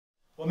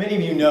Many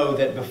of you know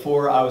that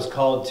before I was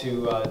called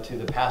to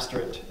the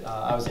pastorate,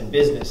 I was in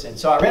business, and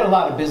so I read a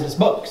lot of business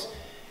books.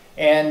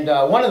 And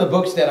one of the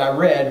books that I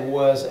read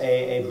was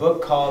a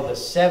book called The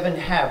 7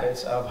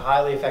 Habits of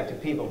Highly Effective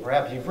People.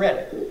 Perhaps you've read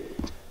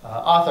it.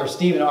 Author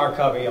Stephen R.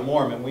 Covey, a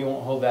Mormon, we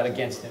won't hold that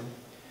against him.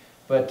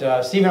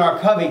 But Stephen R.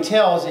 Covey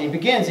tells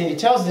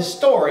this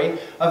story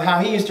of how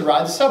he used to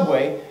ride the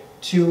subway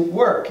to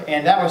work.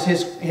 And that was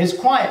his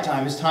quiet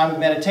time, his time of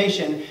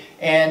meditation.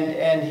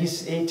 And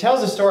he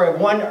tells the story of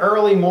one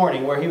early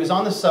morning where he was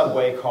on the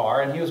subway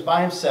car and he was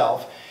by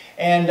himself.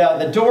 And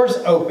the doors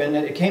opened,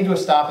 and it came to a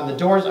stop, and the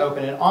doors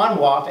opened, and on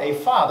walked a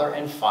father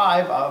and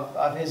 5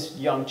 of his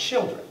young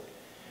children.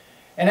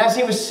 And as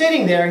he was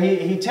sitting there,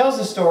 he tells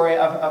the story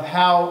of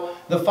how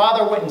the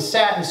father went and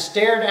sat and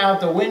stared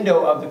out the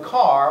window of the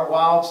car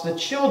whilst the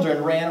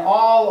children ran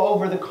all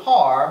over the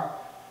car,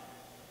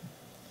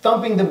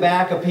 thumping the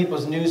back of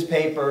people's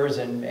newspapers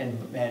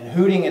and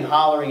hooting and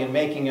hollering and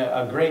making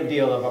a great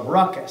deal of a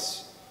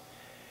ruckus.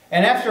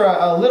 And after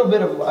a little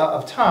bit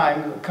of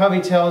time, Covey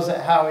tells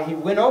how he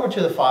went over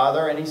to the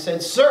father and he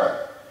said,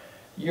 "Sir,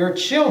 your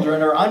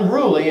children are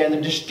unruly and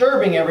they're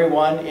disturbing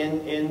everyone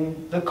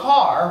in the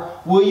car.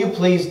 Will you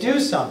please do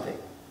something?"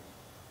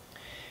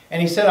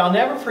 And he said, I'll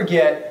never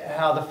forget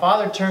how the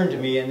father turned to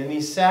me, and in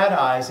these sad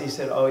eyes, he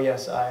said, "Oh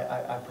yes,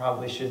 I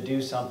probably should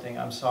do something.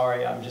 I'm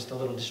sorry, I'm just a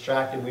little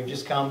distracted. We've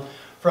just come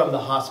from the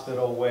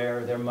hospital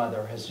where their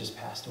mother has just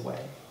passed away."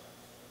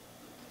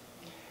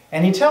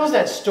 And he tells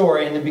that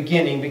story in the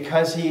beginning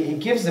because he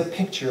gives the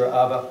picture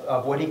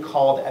of what he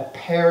called a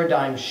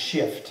paradigm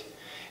shift.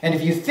 And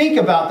if you think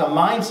about the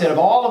mindset of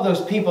all of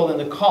those people in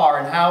the car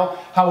and how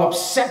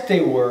upset they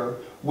were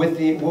with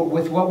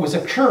what was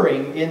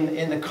occurring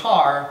in the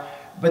car,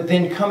 but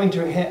then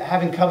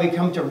having Covey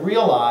come to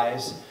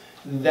realize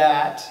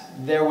that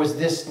there was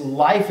this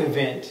life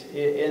event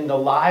in the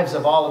lives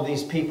of all of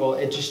these people,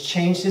 it just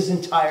changed his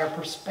entire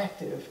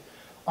perspective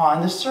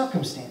on the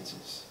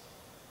circumstances.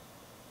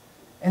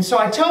 And so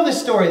I tell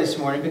this story this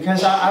morning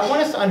because I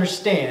want us to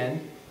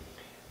understand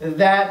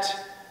that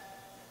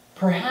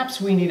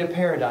perhaps we need a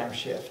paradigm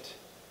shift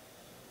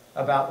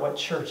about what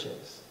church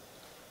is.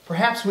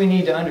 Perhaps we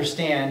need to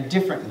understand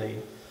differently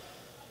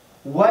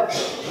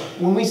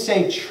when we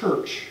say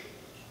church,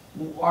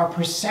 our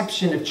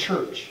perception of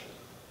church.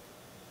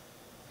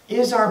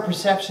 Is our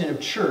perception of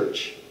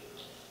church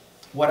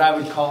what I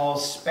would call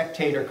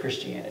spectator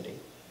Christianity?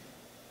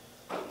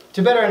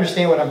 To better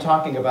understand what I'm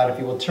talking about, if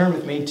you will turn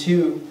with me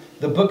to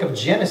the book of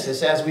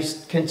Genesis as we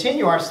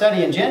continue our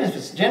study in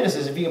Genesis,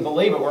 if you can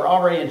believe it, we're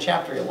already in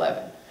chapter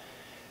 11.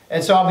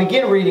 And so I'll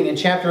begin reading in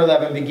chapter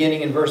 11,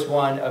 beginning in verse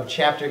 1 of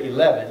chapter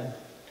 11.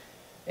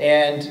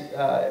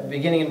 And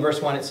beginning in verse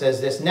 1, it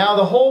says this: "Now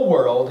the whole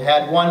world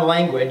had one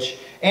language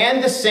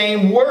and the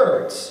same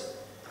words.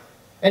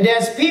 And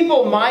as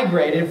people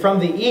migrated from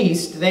the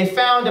east, they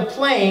found a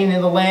plain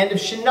in the land of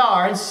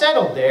Shinar and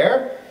settled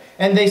there.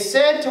 And they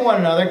said to one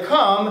another,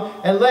 'Come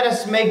and let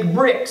us make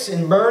bricks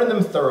and burn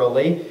them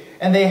thoroughly.'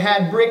 And they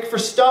had brick for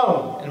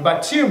stone, and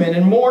bitumen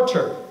and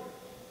mortar.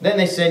 Then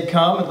they said,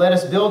 'Come and let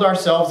us build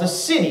ourselves a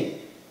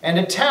city and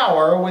a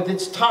tower with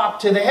its top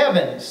to the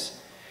heavens.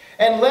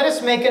 And let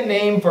us make a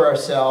name for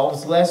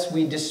ourselves, lest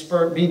we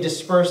be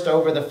dispersed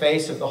over the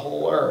face of the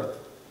whole earth.'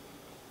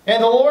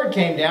 And the Lord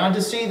came down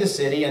to see the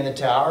city and the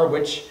tower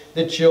which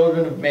the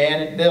children of man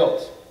had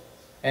built.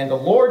 And the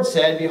Lord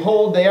said,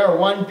 'Behold, they are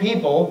one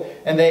people,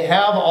 and they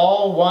have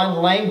all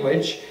one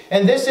language.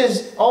 And this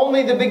is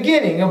only the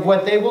beginning of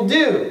what they will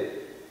do.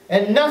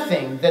 And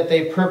nothing that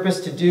they purpose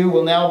to do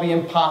will now be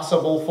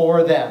impossible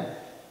for them.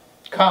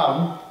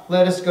 Come,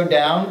 let us go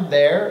down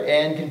there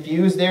and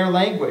confuse their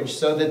language,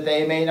 so that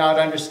they may not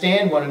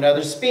understand one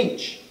another's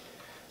speech.'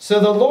 So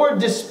the Lord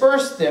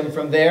dispersed them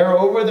from there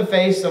over the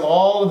face of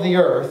all of the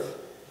earth,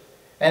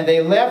 and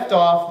they left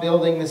off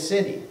building the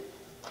city.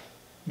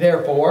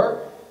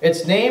 Therefore,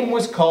 its name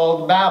was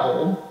called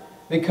Babel,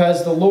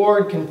 because the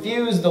Lord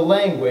confused the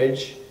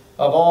language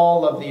of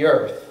all of the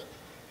earth.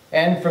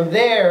 And from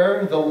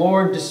there, the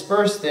Lord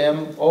dispersed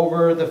them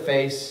over the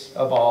face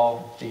of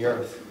all the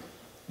earth."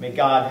 May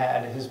God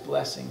add His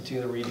blessing to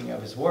the reading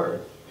of His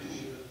Word.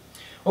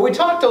 Well, we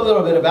talked a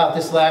little bit about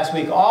this last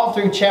week. All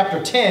through chapter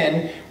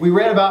 10, we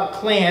read about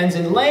clans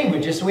and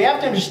languages. So we have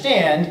to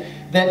understand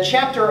that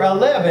chapter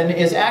 11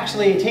 is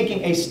actually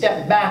taking a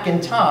step back in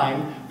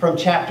time from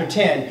chapter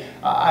 10.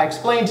 I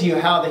explained to you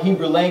how the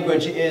Hebrew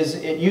language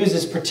it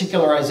uses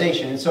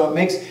particularization. And so it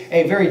makes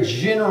a very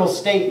general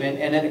statement,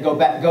 and then it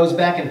goes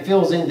back and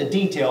fills in the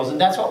details. And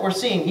that's what we're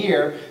seeing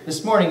here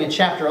this morning in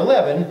chapter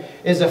 11,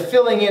 is a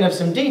filling in of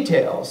some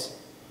details.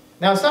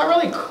 Now, it's not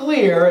really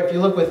clear, if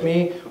you look with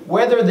me,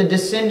 whether the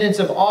descendants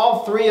of all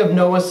 3 of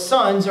Noah's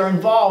sons are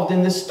involved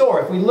in this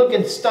story. If we look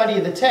at the study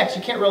of the text,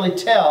 you can't really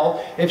tell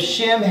if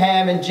Shem,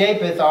 Ham, and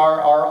Japheth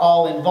are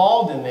all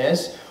involved in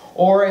this,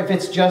 or if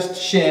it's just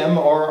Shem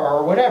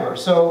or whatever.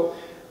 So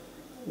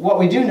what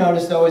we do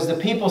notice, though, is the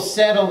people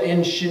settle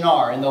in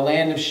Shinar, in the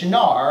land of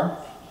Shinar.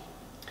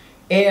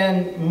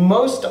 And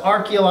most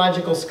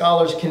archaeological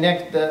scholars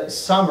connect the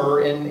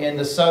Sumer in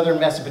the southern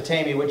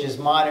Mesopotamia, which is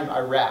modern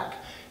Iraq,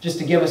 just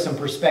to give us some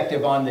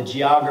perspective on the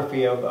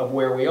geography of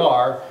where we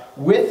are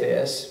with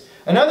this.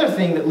 Another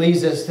thing that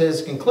leads us to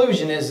this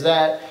conclusion is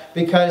that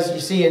because you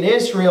see in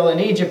Israel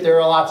and Egypt there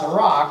are lots of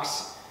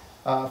rocks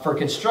for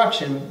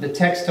construction, the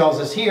text tells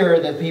us here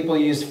that people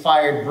use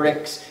fired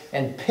bricks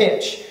and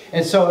pitch.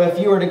 And so if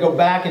you were to go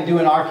back and do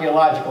an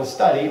archaeological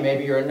study,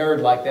 maybe you're a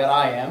nerd like that,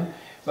 I am,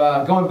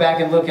 going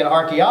back and look at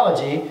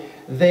archaeology,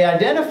 they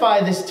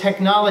identify this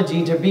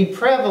technology to be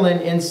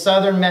prevalent in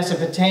southern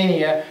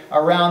Mesopotamia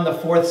around the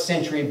 4th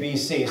century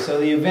BC. So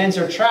the events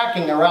are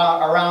tracking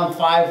around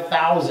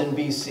 5000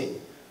 BC,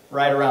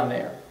 right around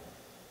there.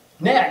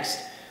 Next,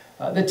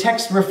 the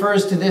text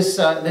refers to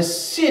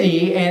this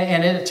city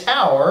and a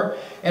tower.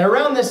 And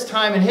around this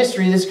time in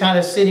history, this kind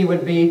of city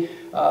would be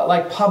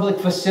like public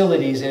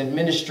facilities and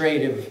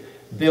administrative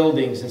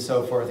buildings and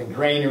so forth, and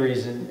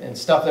granaries and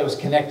stuff that was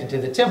connected to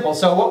the temple.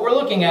 So what we're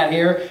looking at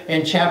here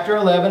in chapter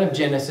 11 of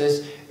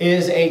Genesis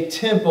is a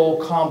temple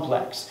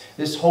complex,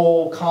 this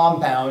whole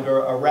compound or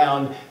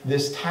around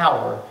this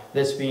tower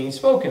that's being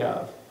spoken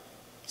of.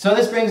 So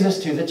this brings us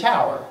to the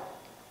tower.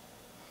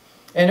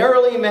 An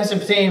early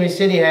Mesopotamian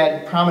city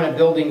had prominent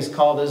buildings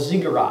called a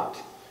ziggurat.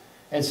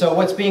 And so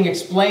what's being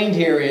explained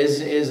here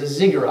is a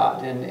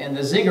ziggurat, and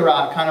the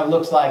ziggurat kind of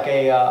looks like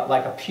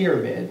a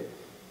pyramid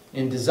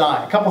in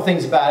design. A couple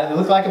things about it. They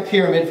look like a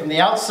pyramid from the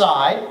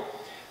outside,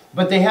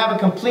 but they have a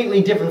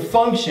completely different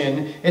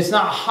function. It's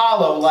not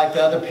hollow like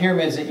the other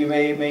pyramids that you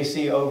may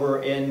see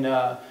over in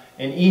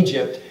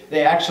Egypt.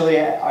 They actually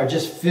are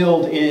just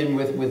filled in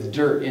with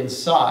dirt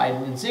inside.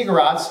 And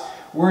ziggurats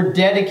were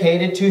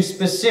dedicated to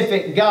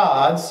specific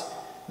gods.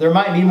 There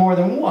might be more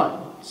than one.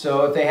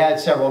 So if they had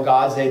several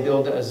gods, they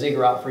build a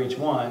ziggurat for each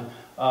one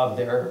of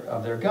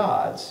their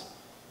gods.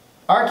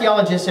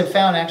 Archaeologists have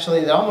found actually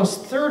that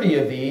almost 30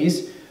 of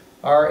these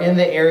are in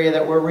the area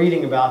that we're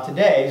reading about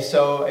today.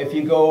 So if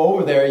you go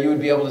over there, you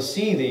would be able to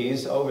see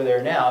these over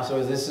there now.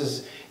 So this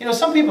is, you know,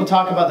 some people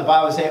talk about the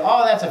Bible and say,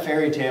 oh, that's a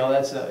fairy tale,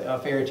 that's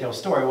a fairy tale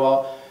story.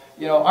 Well,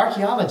 you know,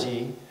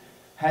 archaeology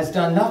has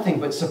done nothing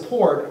but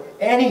support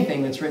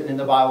anything that's written in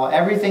the Bible.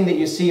 Everything that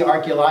you see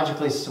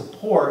archaeologically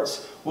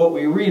supports what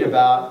we read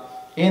about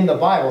in the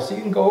Bible. So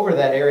you can go over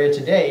that area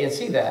today and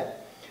see that.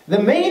 The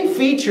main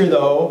feature,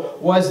 though,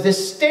 was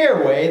this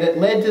stairway that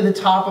led to the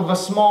top of a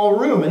small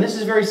room. And this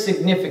is very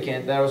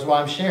significant. That was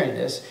why I'm sharing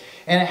this.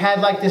 And it had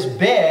like this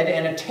bed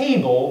and a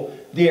table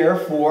there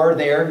for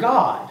their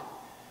God.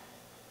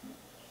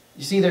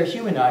 You see, they're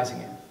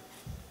humanizing him.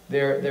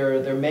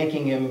 They're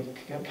making him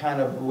kind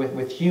of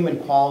with human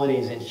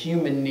qualities and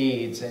human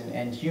needs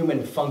and human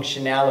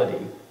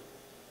functionality.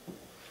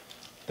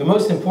 The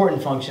most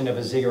important function of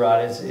a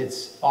ziggurat is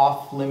it's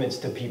off limits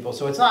to people.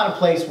 So it's not a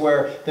place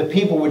where the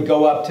people would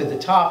go up to the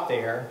top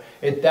there.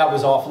 That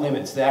was off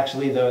limits.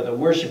 Actually, the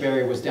worship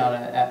area was down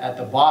at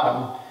the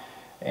bottom.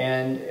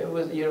 And it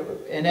was, you know,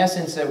 in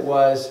essence, it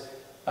was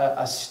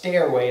a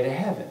stairway to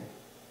heaven,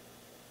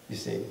 you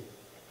see.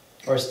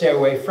 Or a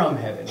stairway from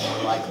heaven,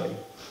 more likely.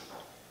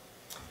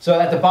 So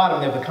at the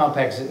bottom of the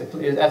complex,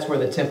 that's where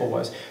the temple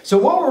was. So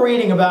what we're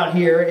reading about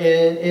here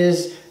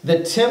is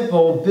the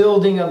temple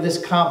building of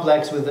this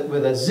complex with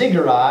a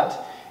ziggurat,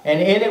 and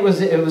in it was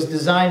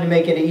designed to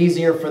make it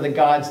easier for the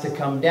gods to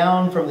come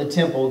down from the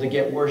temple to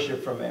get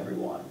worship from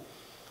everyone,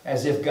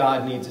 as if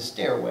God needs a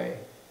stairway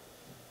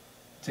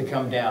to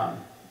come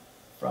down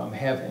from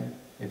heaven,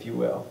 if you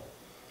will.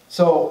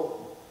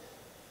 So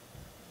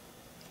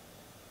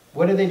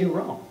what did they do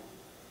wrong?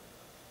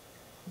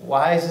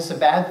 Why is this a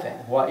bad thing?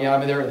 Well, you know, I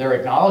mean, they're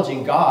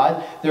acknowledging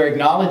God. They're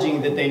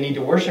acknowledging that they need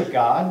to worship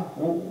God.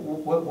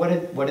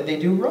 What did they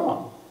do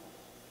wrong?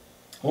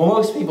 Well,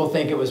 most people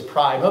think it was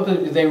pride.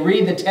 They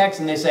read the text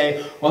and they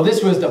say, well,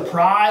 this was the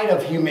pride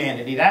of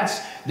humanity.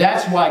 That's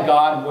why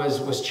God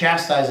was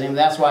chastising them.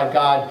 That's why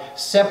God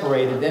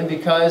separated them,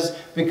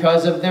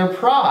 because of their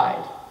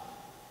pride.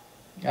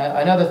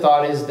 Another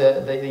thought is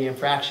that the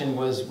infraction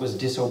was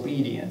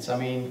disobedience. I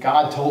mean,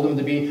 God told them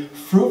to be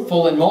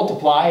fruitful and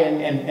multiply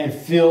and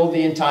fill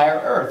the entire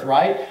earth,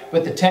 right?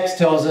 But the text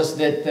tells us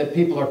that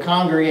people are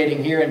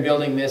congregating here and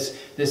building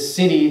this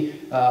city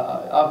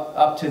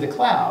up to the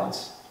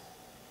clouds.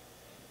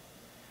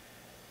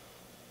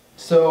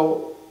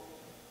 So,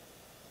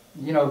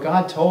 you know,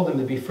 God told them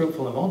to be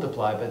fruitful and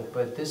multiply,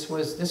 but this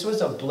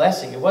was a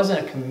blessing. It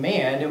wasn't a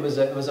command. It was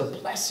a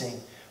blessing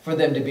for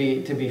them to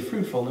be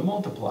fruitful and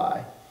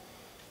multiply.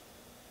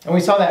 And we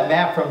saw that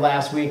map from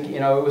last week. You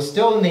know, it was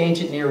still in the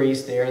ancient Near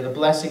East there. The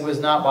blessing was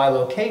not by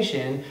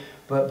location,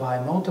 but by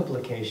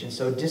multiplication.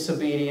 So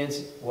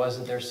disobedience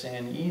wasn't their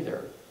sin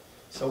either.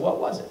 So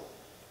what was it?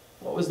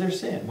 What was their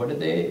sin? What did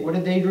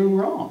they do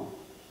wrong?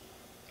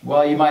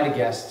 Well, you might have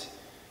guessed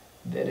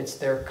that it's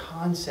their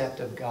concept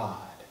of God.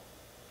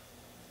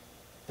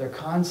 Their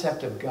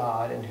concept of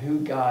God and who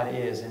God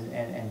is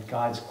and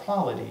God's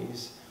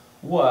qualities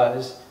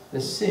was the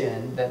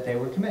sin that they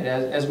were committed.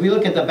 As we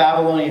look at the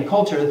Babylonian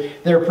culture,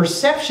 their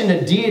perception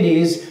of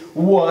deities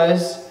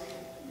was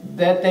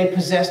that they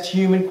possessed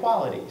human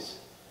qualities.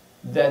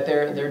 that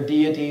their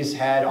deities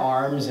had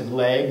arms and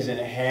legs and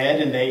a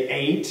head, and they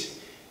ate,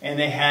 and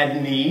they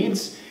had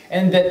needs,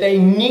 and that they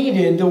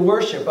needed the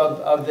worship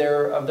of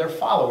their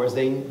followers.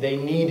 They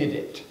needed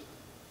it.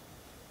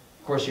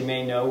 Of course, you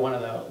may know one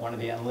of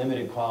the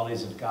unlimited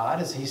qualities of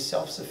God is He's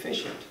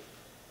self-sufficient.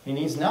 He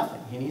needs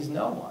nothing. He needs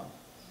no one.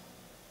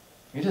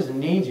 He doesn't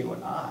need you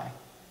and I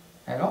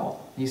at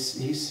all.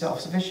 He's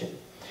self-sufficient.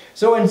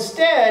 So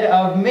instead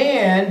of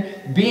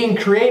man being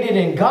created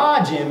in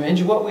God's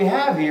image, what we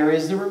have here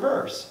is the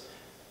reverse.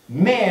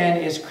 Man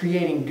is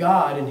creating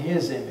God in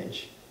His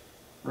image.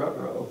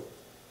 Ruh-roh.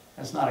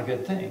 That's not a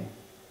good thing.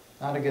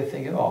 Not a good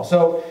thing at all.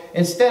 So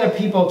instead of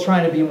people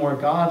trying to be more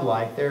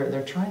God-like,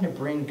 they're trying to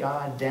bring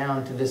God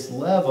down to this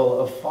level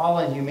of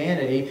fallen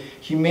humanity.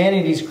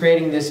 Humanity's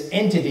creating this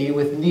entity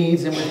with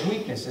needs and with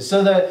weaknesses.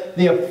 So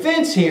the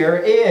offense here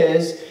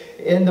is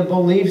in the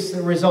beliefs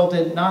that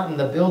resulted not in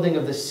the building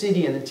of the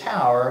city and the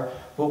tower,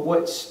 but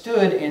what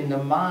stood in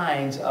the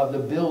minds of the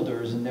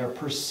builders and their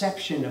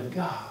perception of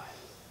God.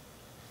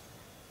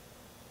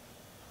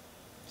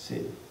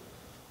 See,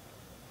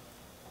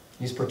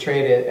 He's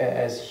portrayed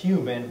as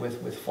human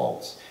with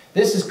faults.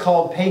 This is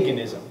called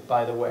paganism,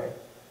 by the way.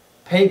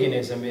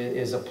 Paganism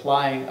is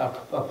applying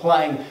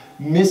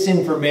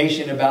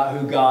misinformation about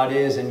who God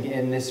is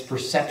and this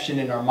perception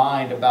in our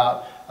mind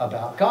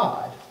about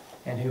God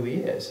and who He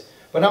is.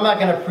 But I'm not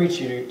going to preach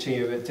to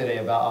you today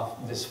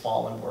about this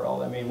fallen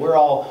world. I mean, we're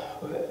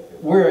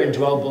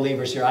indwelled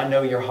believers here. I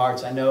know your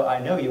hearts. I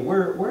know you.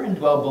 We're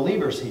indwelled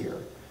believers here.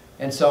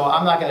 And so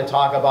I'm not going to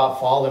talk about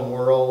fallen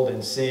world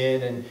and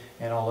sin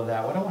and all of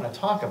that. What I want to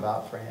talk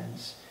about,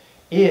 friends,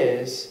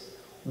 is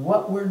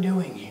what we're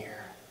doing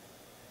here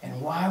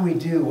and why we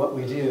do what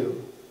we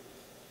do.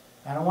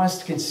 And I want us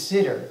to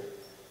consider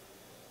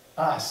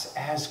us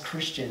as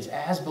Christians,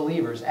 as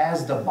believers,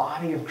 as the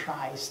body of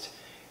Christ,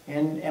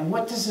 and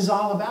what this is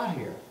all about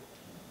here.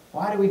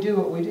 Why do we do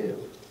what we do?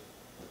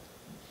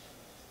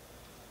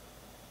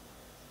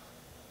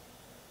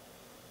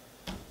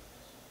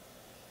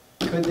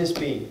 Could this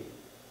be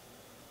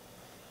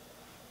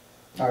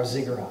our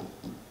ziggurat?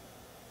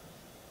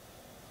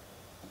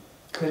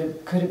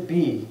 Could it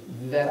be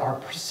that our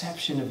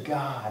perception of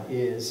God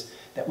is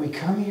that we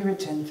come here at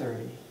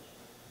 10:30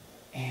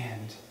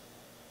 and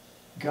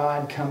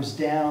God comes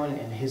down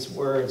and His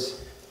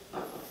words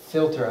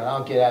filter, and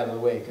I'll get out of the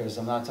way because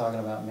I'm not talking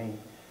about me,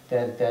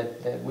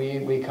 that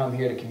we come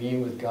here to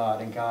commune with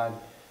God, and God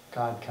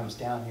comes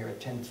down here at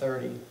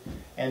 10:30,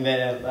 and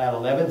then at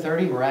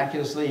 11:30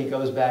 miraculously He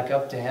goes back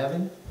up to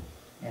heaven,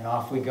 and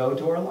off we go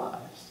to our lives.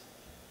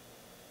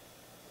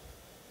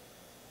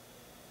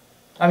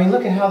 I mean,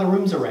 look at how the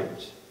room's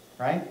arranged,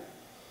 right?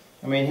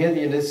 I mean,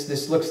 here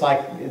this looks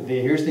like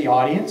here's the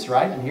audience,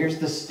 right? And here's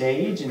the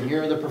stage, and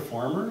here are the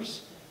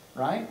performers,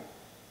 right?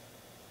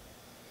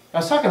 I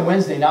was talking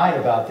Wednesday night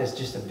about this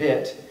just a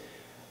bit.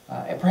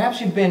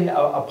 Perhaps you've been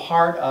a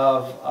part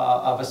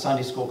of a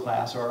Sunday school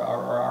class or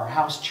our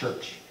house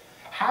church.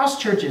 House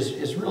church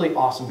is really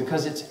awesome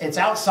because it's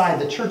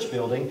outside the church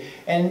building,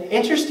 and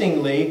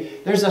interestingly,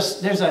 there's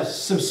a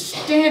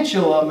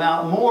substantial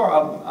amount more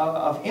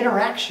of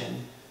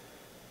interaction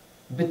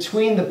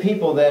between the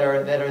people that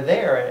are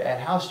there at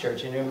house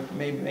church. And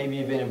maybe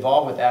you've been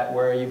involved with that,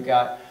 where you've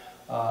got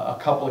a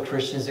couple of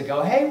Christians that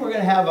go, "Hey, we're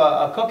going to have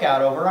a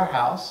cookout over our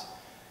house.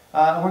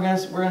 We're going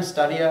to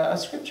study a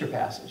scripture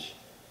passage."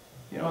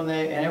 You know, and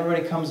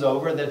everybody comes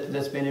over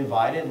that's been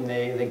invited, and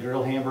they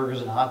grill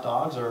hamburgers and hot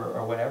dogs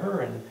or whatever,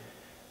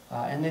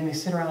 and then they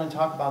sit around and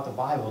talk about the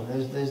Bible.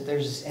 And there's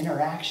this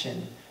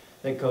interaction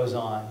that goes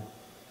on.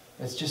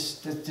 It's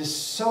just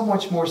so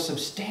much more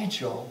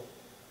substantial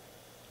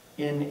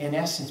in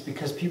essence,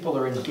 because people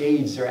are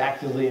engaged, they're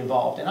actively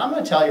involved. And I'm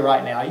going to tell you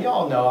right now, you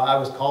all know I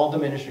was called to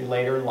ministry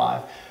later in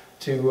life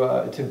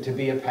to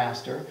be a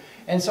pastor.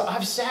 And so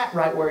I've sat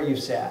right where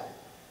you've sat.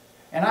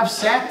 And I've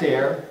sat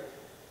there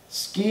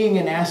skiing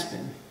in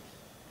Aspen,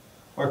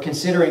 or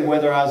considering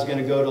whether I was going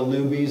to go to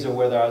Luby's or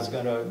whether I was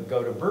going to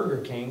go to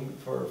Burger King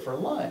for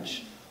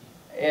lunch.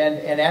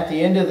 And at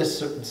the end of the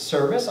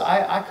service,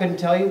 I couldn't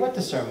tell you what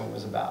the sermon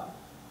was about.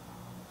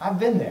 I've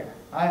been there.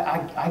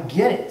 I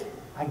get it.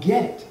 I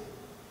get it.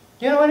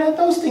 You know, and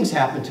those things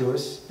happen to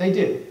us. They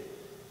do.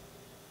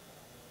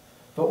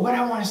 But what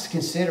I want us to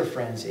consider,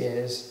 friends,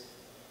 is,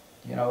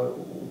 you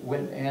know,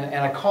 and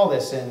I call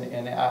this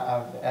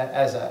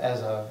as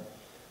a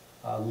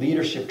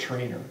leadership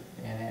trainer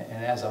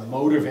and as a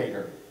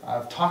motivator,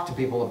 I've talked to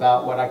people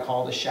about what I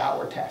call the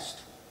shower test.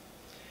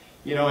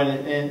 You know,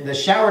 and the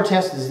shower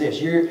test is this: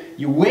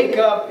 you wake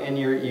up and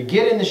you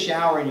get in the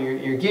shower and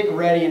you're getting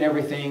ready and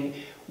everything.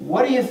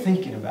 What are you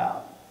thinking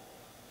about?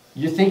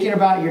 You're thinking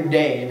about your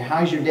day and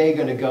how's your day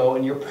going to go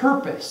and your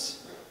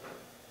purpose.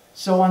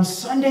 So on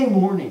Sunday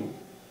morning,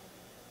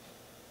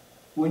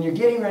 when you're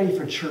getting ready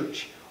for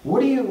church,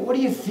 what are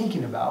you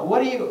thinking about?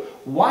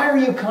 Why are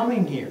you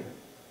coming here?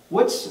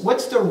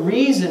 What's the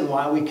reason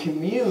why we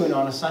commune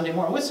on a Sunday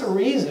morning? What's the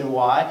reason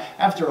why,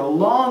 after a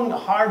long,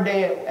 hard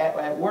day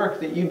at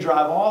work, that you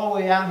drive all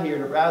the way out here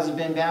to Rouse's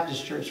Bend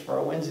Baptist Church for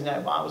a Wednesday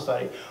night Bible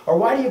study? Or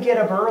why do you get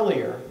up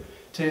earlier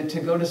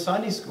to go to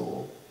Sunday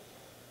school?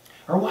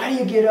 Or why do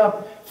you get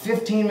up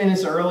 15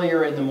 minutes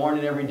earlier in the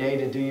morning every day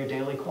to do your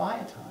daily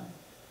quiet time?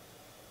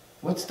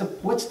 What's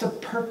the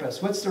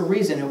purpose? What's the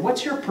reason? And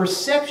what's your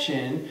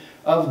perception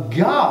of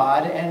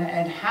God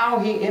and how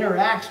He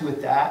interacts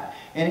with that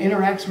and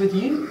interacts with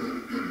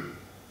you?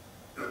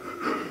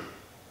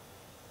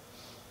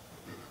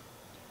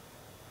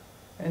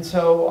 And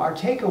so our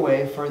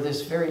takeaway for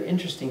this very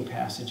interesting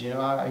passage,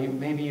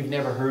 maybe you've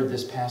never heard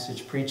this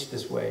passage preached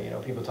this way.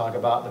 People talk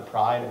about the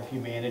pride of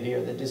humanity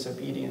or the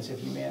disobedience of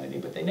humanity,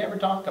 but they never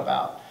talk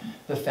about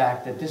the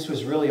fact that this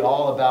was really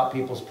all about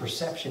people's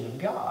perception of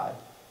God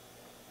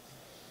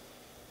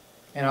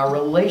and our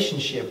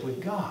relationship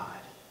with God.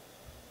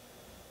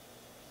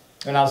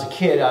 When I was a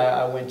kid,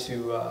 I went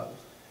to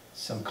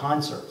some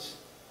concerts.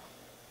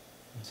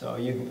 So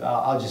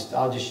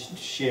I'll just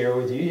share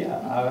with you.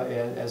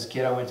 As a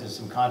kid, I went to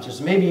some concerts.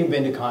 Maybe you've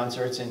been to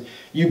concerts, and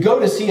you go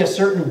to see a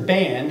certain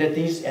band at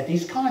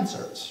these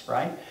concerts,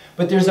 right?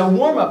 But there's a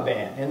warm-up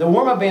band, and the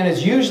warm-up band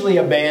is usually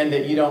a band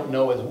that you don't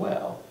know as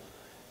well.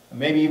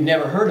 Maybe you've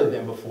never heard of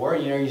them before.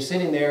 You're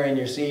sitting there in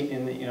your seat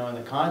in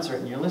the concert,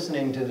 and you're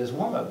listening to this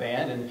warm-up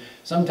band, and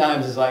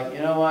sometimes it's like,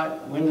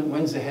 what?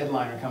 When's the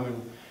headliner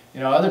coming?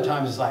 Other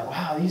times it's like,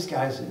 wow, these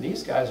guys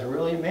are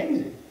really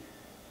amazing.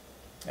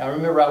 I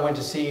remember I went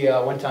to see,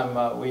 one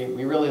time,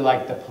 we really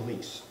liked the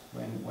Police.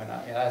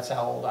 That's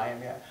how old I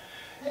am, yeah.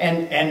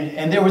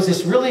 And there was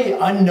this really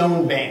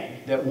unknown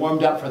band that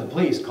warmed up for the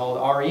Police called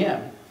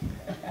REM.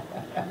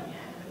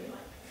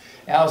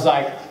 And I was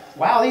like,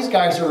 wow, these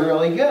guys are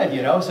really good,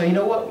 So you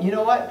know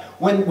what?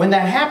 When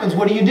that happens,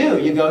 what do?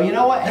 You go, you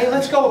know what? Hey,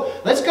 let's go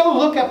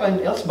look up and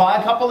let's buy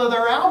a couple of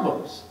their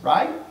albums,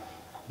 right?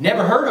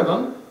 Never heard of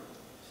them.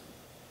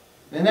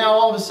 And now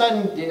all of a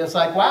sudden, it's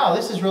like, wow,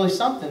 this is really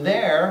something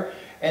there.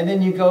 And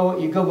then you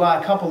go buy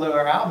a couple of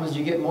their albums,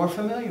 you get more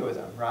familiar with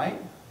them, right?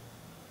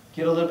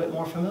 Get a little bit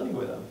more familiar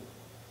with them.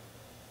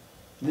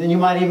 And then you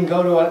might even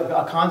go to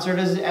a concert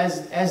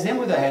as them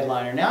with a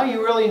headliner. Now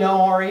you really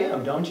know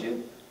REM, don't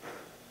you?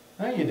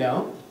 No, you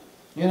don't.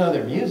 You know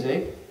their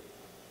music.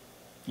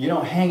 You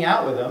don't hang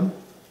out with them,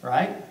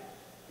 right?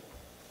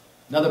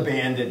 Another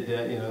band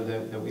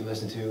that we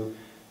listened to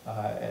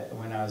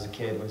when I was a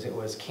kid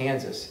was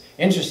Kansas.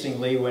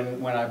 Interestingly,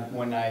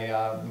 when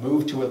I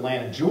moved to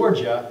Atlanta,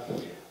 Georgia,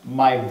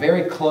 my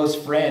very close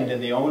friend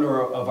and the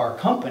owner of our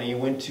company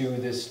went to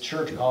this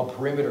church called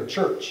Perimeter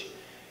Church.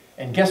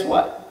 And guess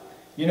what?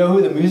 You know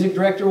who the music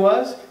director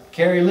was?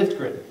 Kerry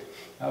Lifgren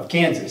of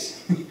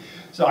Kansas.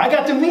 So I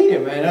got to meet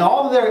him, and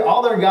all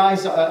their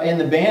guys in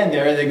the band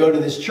there, they go to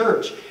this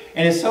church.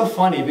 And it's so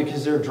funny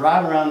because they're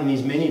driving around in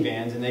these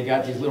minivans and they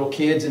got these little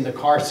kids in the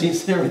car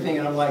seats and everything.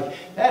 And I'm like,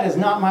 that is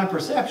not my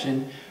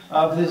perception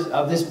of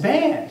this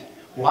band.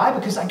 Why?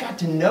 Because I got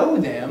to know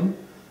them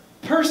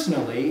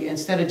personally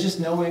instead of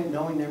just knowing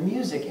their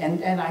music.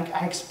 And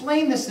I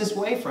explain this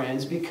way,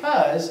 friends,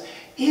 because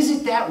is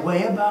it that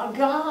way about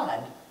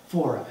God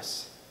for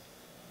us?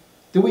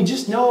 Do we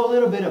just know a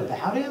little bit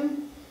about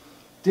Him?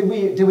 Did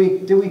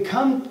we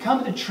come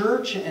to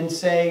church and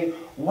say,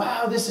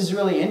 wow, this is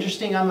really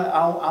interesting. I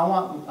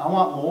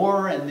want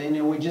more, and then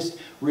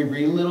we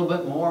read a little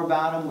bit more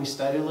about Him, we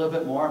study a little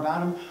bit more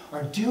about Him,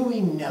 or do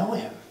we know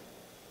Him?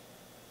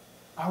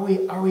 Are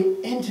we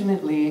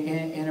intimately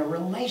in a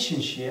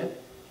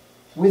relationship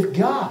with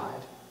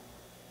God,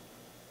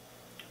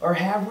 or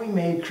have we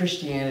made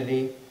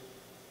Christianity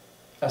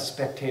a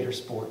spectator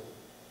sport?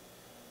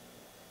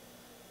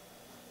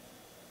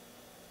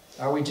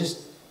 Are we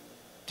just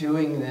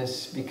doing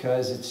this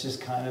because it's just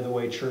kind of the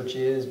way church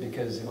is,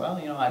 because, well,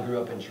 I grew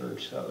up in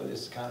church, so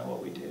this is kind of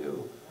what we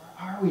do?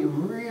 Are we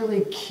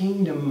really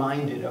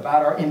kingdom-minded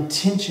about our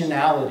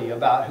intentionality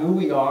about who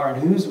we are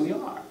and whose we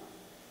are?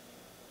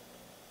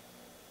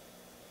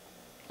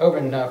 Over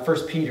in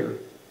 1 Peter,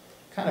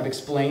 kind of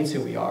explains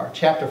who we are.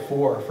 Chapter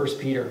 4, 1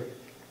 Peter,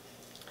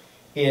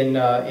 in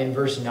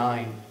verse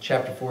 9,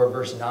 chapter 4,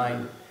 verse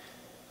 9,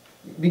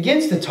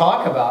 begins to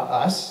talk about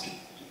us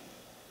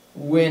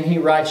when he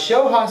writes,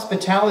 show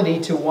hospitality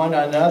to one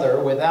another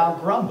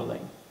without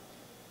grumbling.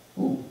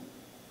 Ooh.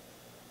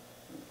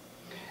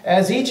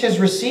 As each has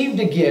received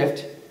a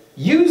gift,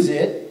 use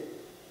it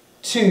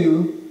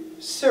to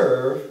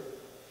serve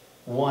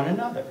one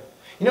another.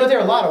 There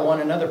are a lot of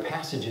one another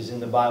passages in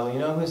the Bible. You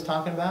know who it's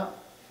talking about?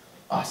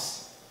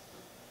 Us.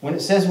 When it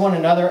says one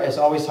another, it's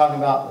always talking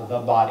about the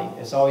body.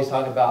 It's always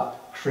talking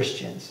about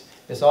Christians.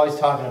 It's always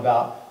talking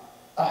about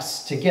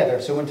us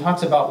together. So when it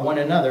talks about one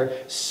another,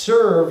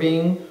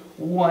 serving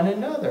one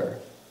another.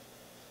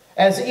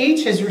 As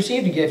each has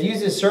received a gift,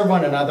 use it to serve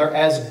one another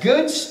as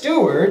good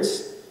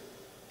stewards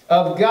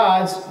of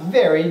God's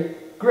very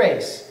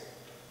grace.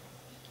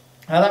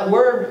 Now that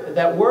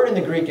word in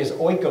the Greek is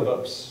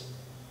oikos.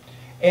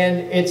 And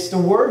it's the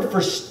word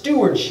for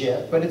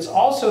stewardship, but it's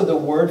also the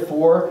word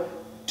for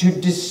to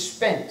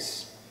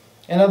dispense.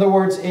 In other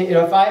words,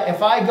 if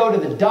I go to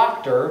the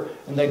doctor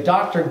and the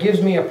doctor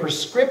gives me a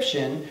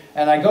prescription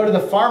and I go to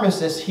the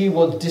pharmacist, he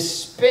will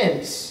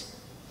dispense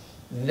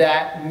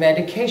that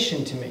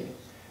medication to me.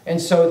 And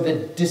so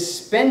the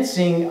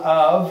dispensing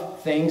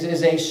of things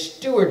is a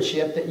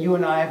stewardship that you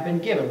and I have been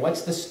given.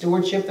 What's the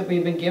stewardship that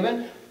we've been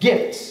given?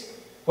 Gifts.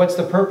 What's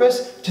the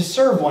purpose? To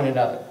serve one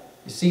another.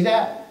 You see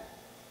that?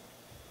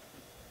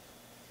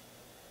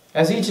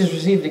 As each has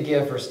received a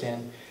gift, verse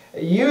 10,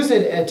 use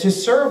it to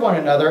serve one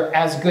another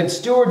as good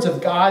stewards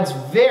of God's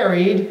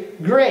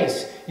varied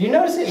grace. You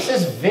notice it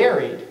says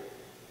varied.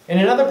 In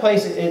another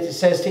place it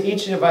says to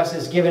each of us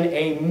is given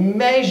a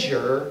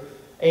measure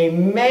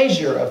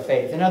of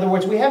faith. In other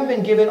words, we haven't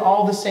been given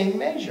all the same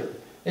measure.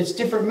 It's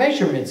different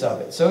measurements of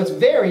it. So it's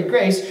varied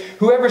grace.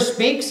 Whoever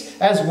speaks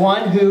as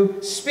one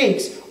who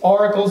speaks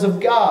oracles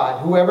of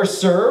God. Whoever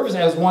serves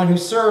as one who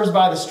serves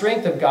by the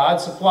strength of God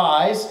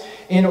supplies,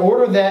 in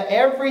order that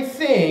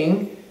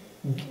in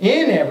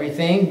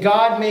everything,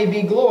 God may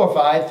be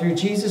glorified through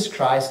Jesus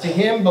Christ. To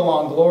him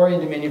belong glory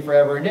and dominion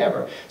forever and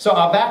ever. So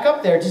I'll back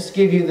up there just to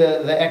give you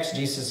the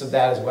exegesis of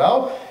that as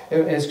well.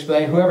 It's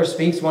explained, whoever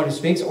speaks, one who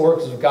speaks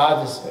oracles of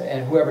God,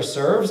 and whoever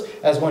serves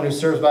as one who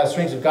serves by the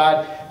strength of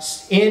God,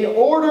 in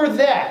order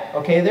that,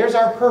 okay, there's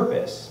our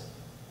purpose.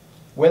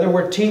 Whether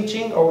we're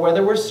teaching or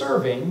whether we're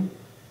serving,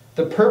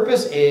 the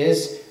purpose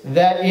is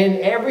that in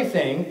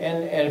everything,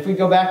 and if we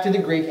go back to the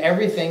Greek,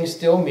 everything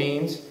still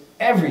means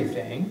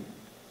everything.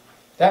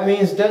 That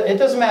means it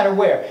doesn't matter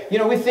where. You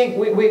know, we think,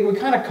 we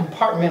kind of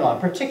compartmentalize,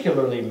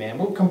 particularly men,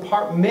 we'll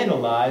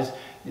compartmentalize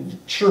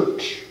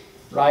church,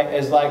 right,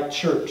 as like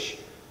church.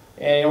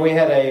 And we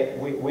had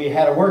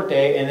a work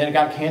day, and then it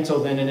got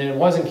canceled, and then it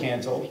wasn't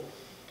canceled.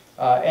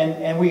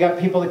 And we got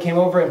people that came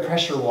over and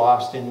pressure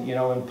washed, and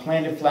and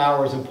planted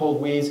flowers and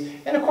pulled weeds.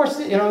 And of course,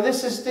 these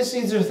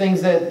are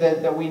things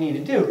that we need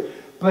to do.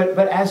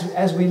 But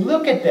as we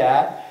look at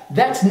that,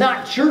 that's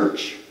not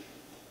church.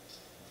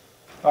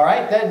 All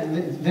right,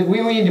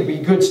 we need to be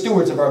good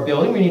stewards of our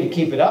building. We need to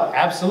keep it up,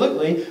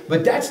 absolutely.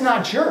 But that's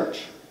not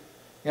church.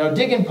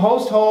 Digging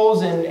post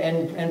holes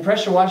and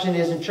pressure washing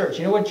isn't church.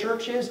 You know what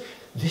church is?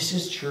 This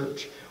is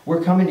church.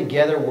 We're coming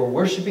together. We're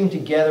worshiping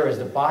together as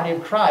the body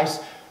of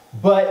Christ.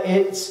 But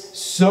it's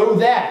so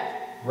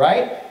that,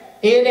 right,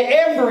 in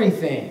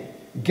everything,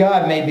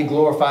 God may be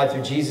glorified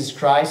through Jesus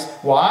Christ.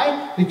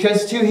 Why?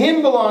 Because to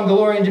him belong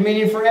glory and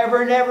dominion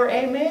forever and ever.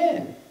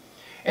 Amen.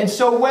 And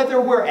so whether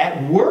we're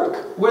at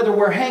work, whether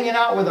we're hanging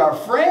out with our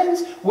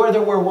friends,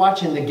 whether we're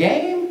watching the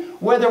game,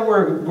 whether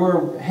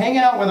we're hanging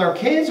out with our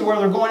kids,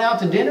 whether we're going out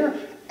to dinner,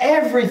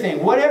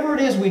 everything, whatever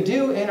it is we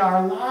do in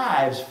our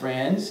lives,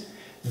 friends,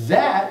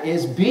 that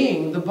is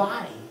being the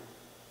body.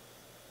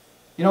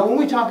 When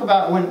we talk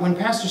about, when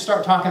pastors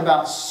start talking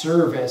about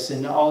service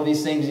and all of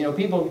these things,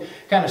 people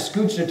kind of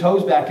scooch their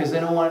toes back because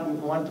they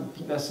don't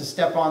want us to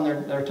step on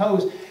their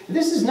toes.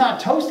 This is not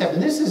toe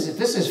stepping. This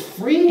is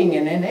freeing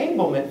and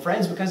enablement,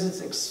 friends, because it's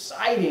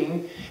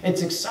exciting.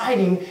 It's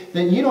exciting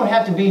that you don't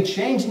have to be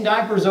changing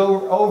diapers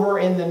over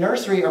in the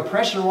nursery or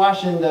pressure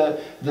washing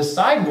the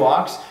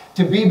sidewalks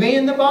to be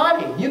being the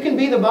body. You can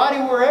be the body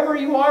wherever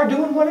you are,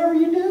 doing whatever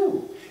you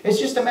do. It's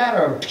just a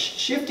matter of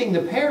shifting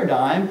the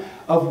paradigm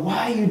of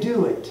why you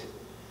do it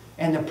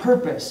and the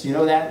purpose.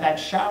 That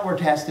shower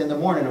test in the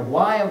morning of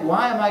why am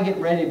I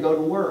getting ready to go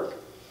to work?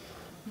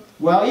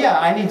 Well, yeah,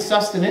 I need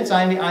sustenance.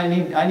 I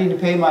need to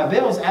pay my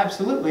bills,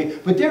 absolutely.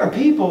 But there are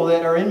people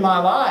that are in my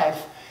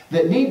life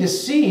that need to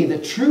see the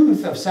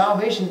truth of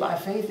salvation by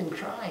faith in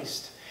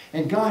Christ.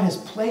 And God has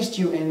placed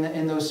you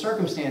in those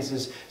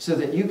circumstances so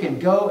that you can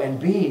go and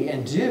be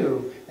and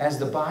do as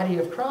the body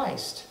of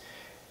Christ.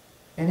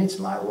 And it's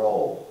my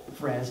role,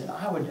 friends, and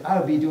I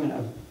would be doing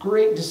a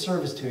great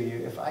disservice to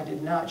you if I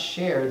did not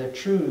share the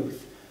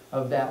truth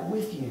of that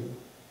with you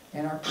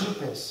and our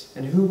purpose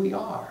and who we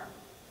are.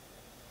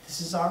 This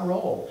is our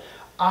role.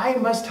 I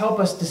must help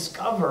us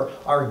discover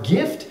our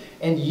gift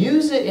and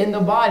use it in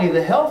the body.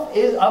 The health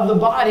of the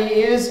body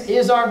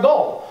is our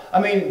goal.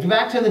 I mean,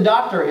 back to the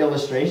doctor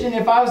illustration.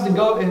 If I was to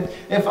go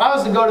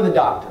to the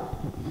doctor,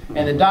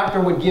 and the doctor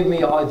would give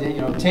me,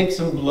 take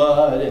some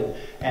blood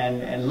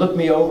and look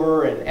me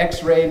over and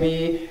x-ray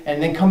me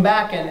and then come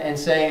back and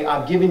say,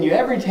 I've given you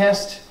every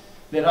test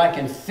that I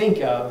can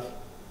think of,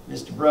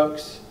 Mr.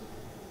 Brooks,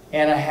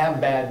 and I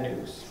have bad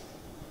news.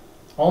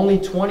 Only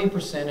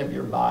 20% of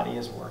your body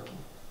is working.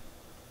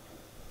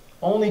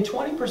 Only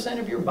 20%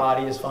 of your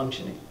body is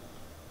functioning.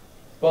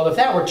 Well, if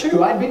that were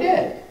true, I'd be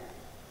dead.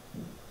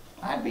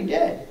 I'd be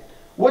dead.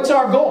 What's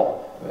our goal?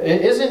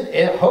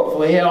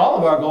 Hopefully all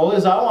of our goal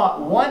is I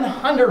want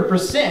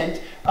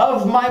 100%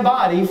 of my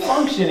body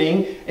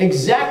functioning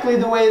exactly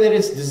the way that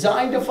it's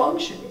designed to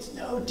function. It's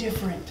no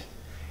different.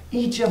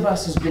 Each of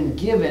us has been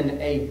given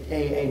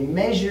a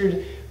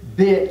measured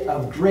bit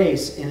of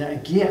grace and a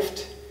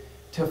gift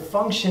to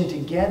function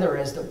together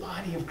as the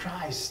body of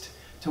Christ,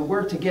 to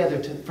work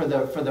together for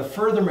the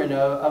furtherment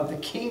of the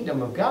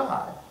kingdom of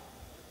God.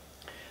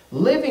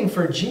 Living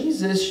for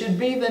Jesus should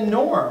be the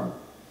norm.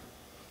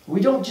 We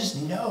don't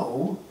just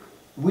know,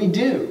 we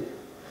do.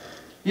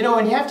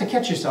 And you have to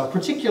catch yourself,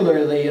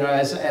 particularly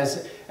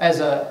as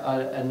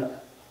an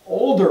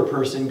older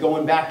person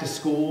going back to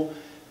school.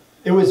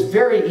 it was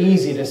very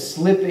easy to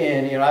slip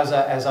in, you know,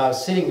 as I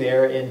was sitting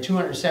there in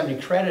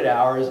 270 credit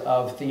hours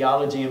of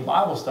theology and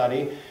Bible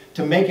study,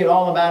 to make it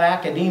all about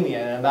academia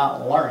and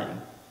about learning.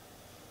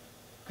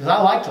 Because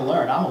I like to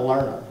learn. I'm a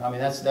learner. I mean,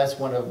 that's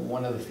one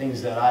of the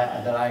things that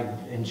I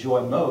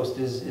enjoy most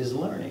is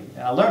learning.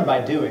 And I learn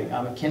by doing.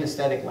 I'm a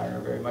kinesthetic learner,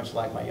 very much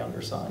like my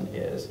younger son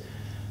is.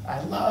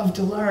 I love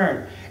to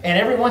learn. And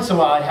every once in a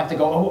while, I'd have to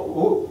go,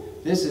 oh,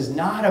 this is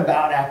not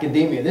about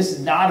academia. This is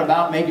not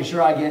about making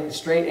sure I get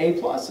straight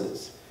A+.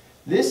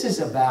 This is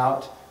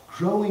about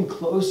growing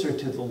closer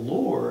to the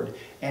Lord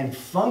and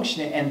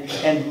functioning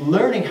and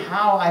learning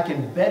how I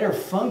can better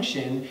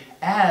function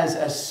as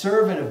a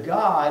servant of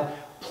God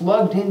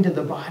plugged into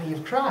the body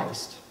of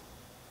Christ.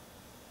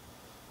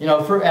 You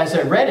know, as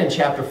I read in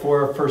chapter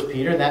 4 of 1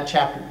 Peter, in that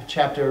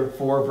chapter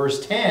 4,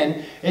 verse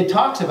 10, it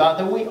talks about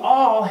that we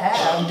all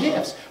have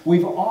gifts.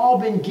 We've all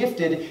been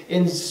gifted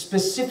in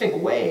specific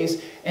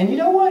ways. And you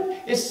know what?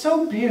 It's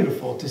so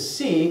beautiful to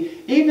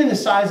see, even the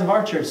size of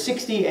our church,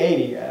 60,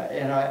 80,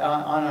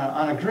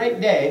 on a great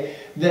day,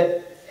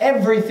 that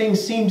everything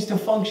seems to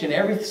function.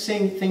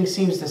 Everything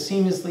seems to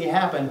seamlessly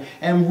happen.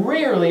 And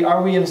rarely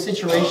are we in a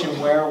situation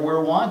where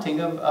we're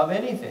wanting of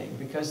anything,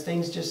 because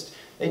things just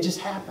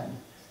happen.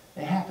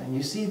 They happen.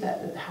 You see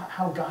that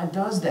how God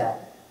does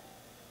that.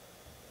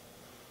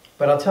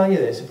 But I'll tell you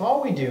this, if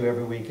all we do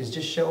every week is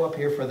just show up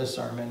here for the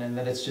sermon and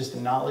that it's just a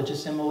knowledge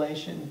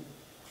assimilation,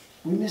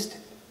 we missed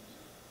it.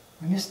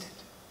 We missed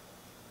it.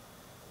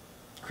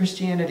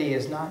 Christianity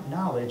is not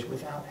knowledge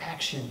without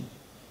action.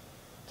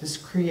 This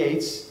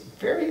creates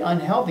very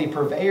unhealthy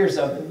purveyors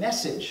of the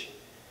message.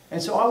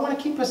 And so I want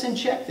to keep us in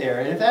check there.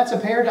 And if that's a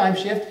paradigm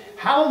shift,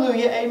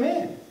 hallelujah,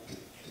 amen.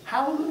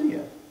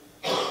 Hallelujah.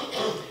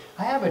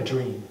 I have a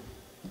dream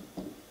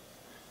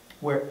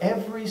where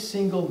every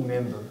single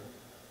member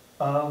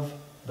of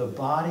the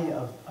body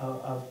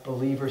of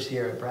believers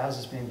here at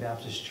Brazos Bend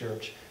Baptist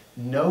Church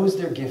knows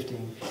their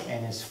gifting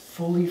and is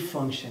fully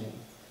functioning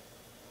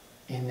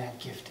in that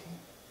gifting.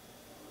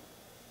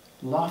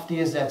 Lofty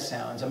as that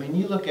sounds. I mean,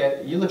 you look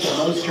at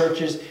most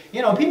churches,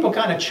 you know, people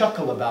kind of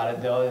chuckle about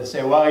it, though. They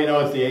say, well, you know,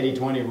 it's the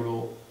 80-20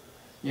 rule.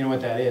 You know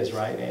what that is,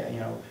 right? You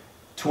know,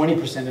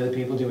 20% of the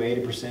people do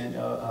 80%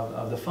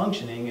 of the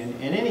functioning in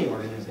any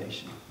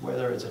organization,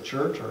 whether it's a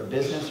church or a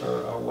business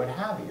or what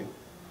have you.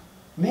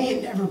 May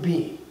it never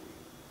be.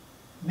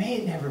 May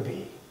it never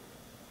be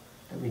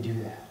that we do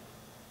that.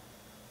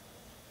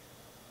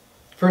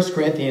 1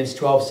 Corinthians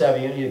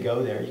 12:7, you don't need to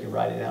go there. You can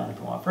write it down if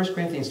you want. 1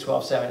 Corinthians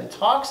 12:7, it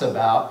talks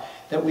about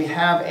that we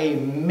have a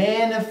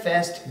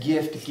manifest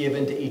gift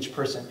given to each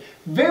person.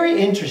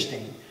 Very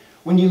interesting.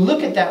 When you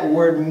look at that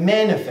word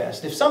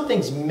manifest, if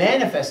something's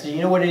manifested,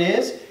 you know what it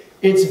is?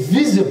 It's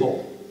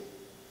visible.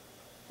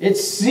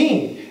 It's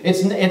seen.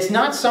 It's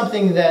not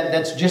something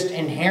that's just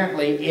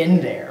inherently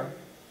in there.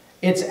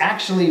 It's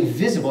actually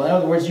visible. In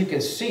other words, you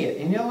can see it.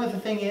 And you know what the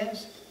thing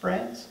is,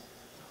 friends?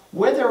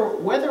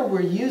 Whether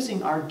we're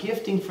using our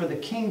gifting for the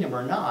kingdom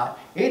or not,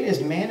 it is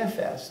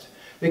manifest.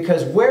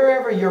 Because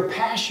wherever your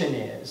passion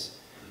is,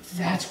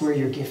 that's where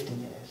your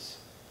gifting is.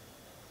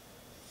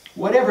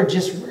 Whatever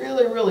just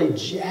really, really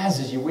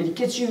jazzes you, it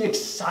gets you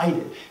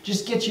excited,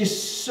 just gets you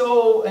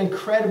so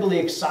incredibly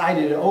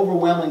excited and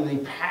overwhelmingly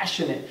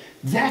passionate,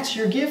 that's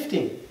your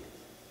gifting.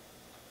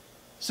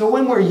 So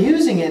when we're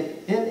using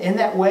it in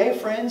that way,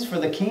 friends, for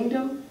the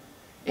kingdom,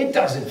 it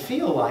doesn't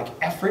feel like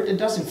effort. It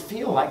doesn't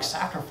feel like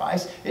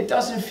sacrifice. It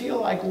doesn't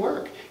feel like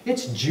work.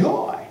 It's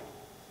joy.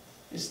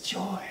 It's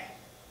joy.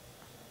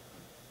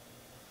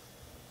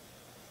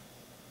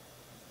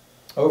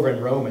 Over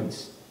in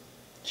Romans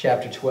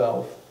chapter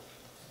 12.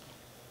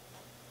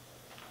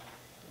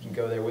 You can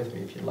go there with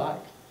me if you'd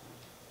like.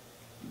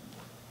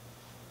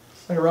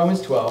 In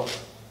Romans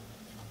 12,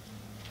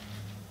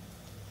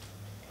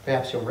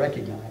 perhaps you'll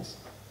recognize,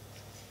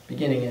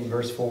 beginning in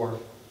verse 4.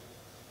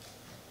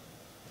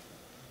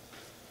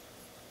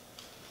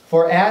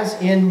 For as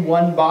in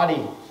one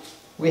body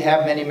we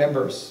have many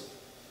members,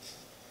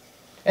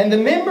 and the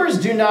members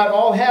do not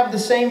all have the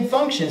same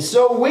function,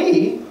 so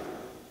we,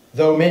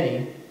 though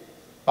many,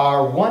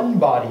 are one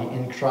body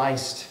in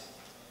Christ,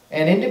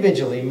 and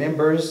individually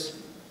members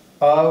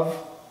of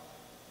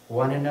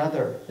one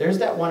another. There's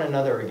that one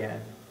another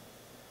again.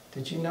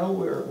 Did you know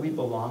we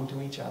belong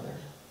to each other?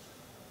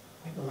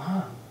 We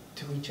belong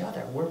to each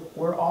other.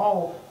 We're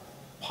all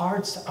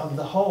parts of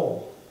the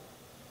whole.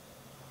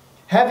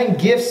 Having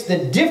gifts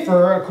that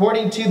differ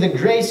according to the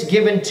grace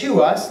given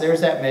to us,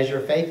 there's that measure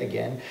of faith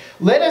again,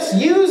 let us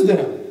use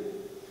them.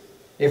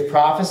 If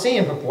prophecy,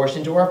 in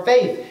proportion to our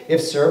faith.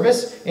 If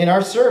service, in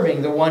our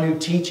serving. The one who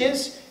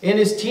teaches, in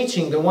his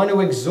teaching. The one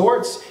who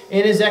exhorts,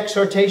 in his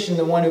exhortation.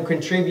 The one who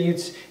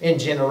contributes in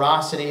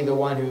generosity. The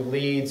one who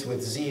leads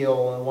with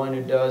zeal. And the one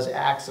who does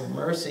acts of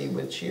mercy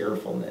with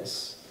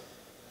cheerfulness.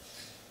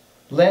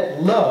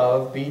 Let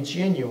love be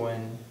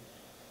genuine.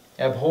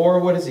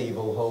 Abhor what is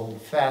evil.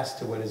 Hold fast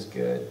to what is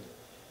good.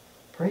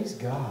 Praise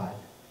God.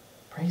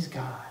 Praise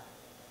God.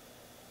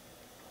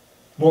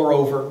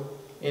 Moreover,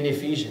 in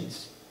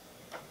Ephesians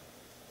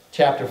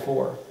chapter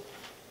 4.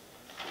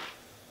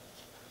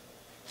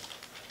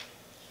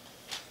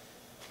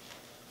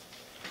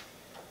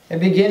 And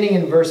beginning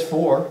in verse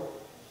 4,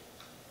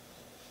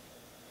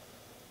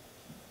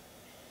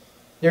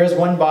 there is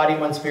one body,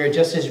 one spirit,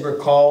 just as you were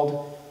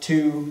called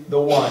to the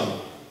one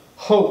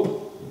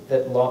hope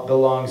that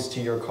belongs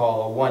to your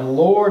call. One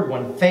Lord,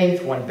 one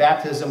faith, one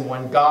baptism,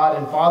 one God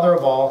and Father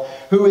of all,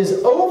 who is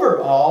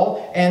over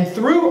all and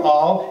through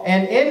all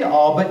and in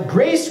all. But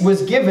grace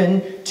was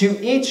given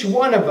to each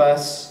one of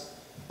us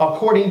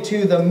according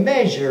to the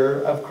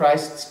measure of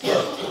Christ's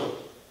gift.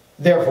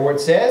 Therefore it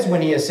says,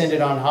 when he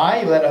ascended on high,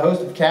 he led a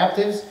host of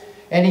captives,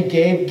 and he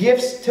gave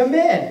gifts to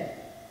men.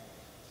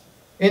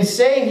 In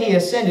saying he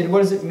ascended,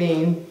 what does it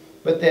mean?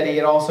 But that he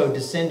had also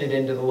descended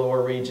into the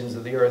lower regions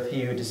of the earth.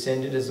 He who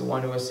descended is the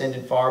one who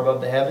ascended far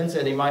above the heavens,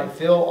 that he might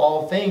fill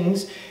all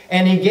things.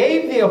 And he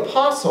gave the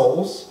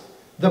apostles,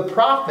 the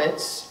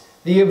prophets,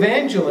 the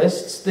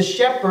evangelists, the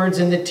shepherds,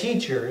 and the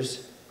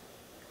teachers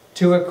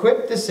to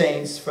equip the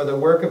saints for the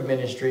work of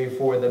ministry,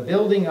 for the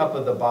building up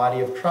of the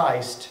body of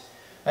Christ,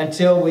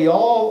 until we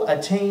all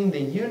attain the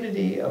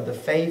unity of the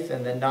faith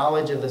and the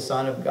knowledge of the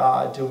Son of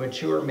God, to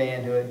mature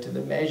manhood, to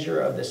the measure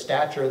of the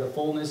stature of the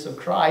fullness of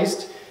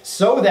Christ,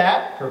 so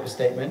that, purpose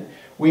statement,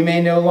 we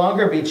may no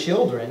longer be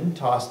children,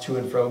 tossed to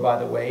and fro by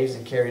the waves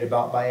and carried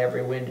about by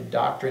every wind of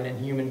doctrine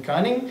and human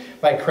cunning,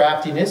 by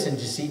craftiness and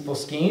deceitful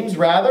schemes.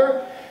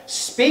 Rather,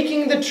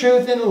 speaking the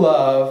truth in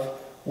love,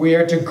 we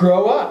are to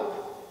grow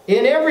up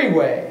in every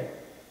way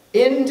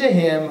into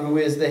Him who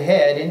is the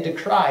head, into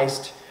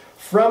Christ,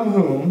 from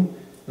whom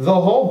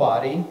the whole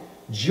body,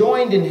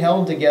 joined and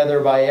held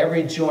together by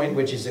every joint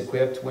which is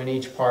equipped, when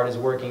each part is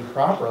working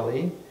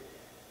properly,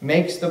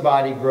 makes the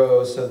body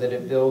grow so that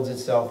it builds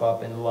itself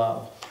up in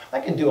love.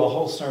 I could do a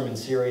whole sermon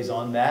series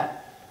on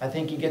that. I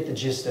think you get the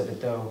gist of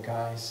it though,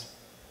 guys.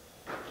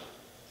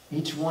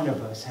 Each one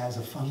of us has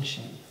a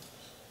function.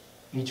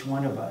 Each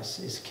one of us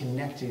is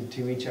connected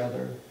to each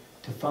other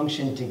to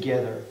function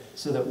together,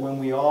 so that when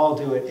we all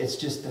do it, it's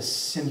just a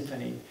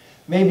symphony.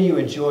 Maybe you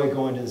enjoy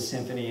going to the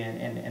symphony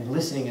and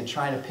listening and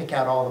trying to pick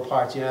out all the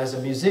parts. You know, as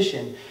a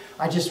musician,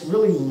 I just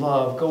really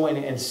love going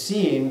and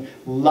seeing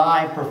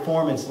live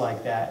performance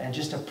like that and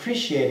just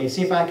appreciating,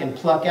 see if I can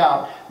pluck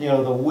out, you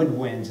know, the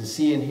woodwinds and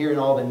see and hearing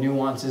all the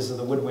nuances of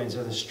the woodwinds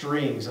or the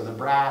strings or the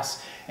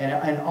brass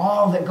and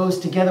all that goes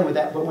together with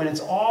that. But when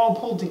it's all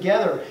pulled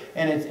together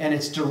and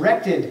it's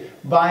directed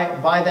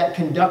by that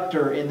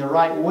conductor in the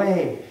right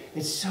way,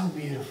 it's so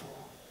beautiful.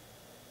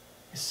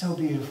 It's so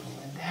beautiful.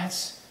 And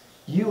that's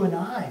you and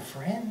I,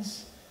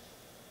 friends.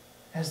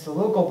 As the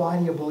local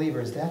body of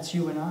believers, that's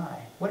you and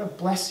I. What a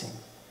blessing.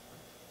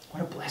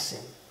 What a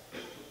blessing.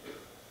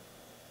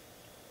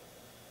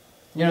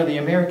 You know, the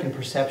American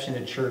perception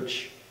of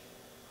church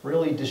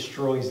really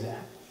destroys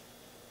that.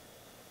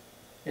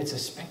 It's a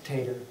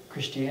spectator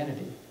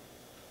Christianity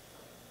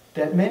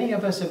that many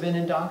of us have been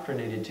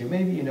indoctrinated to.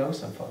 Maybe you know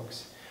some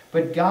folks.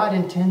 But God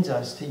intends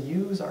us to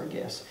use our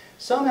gifts.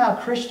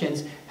 Somehow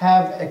Christians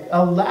have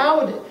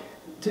allowed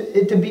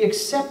it to be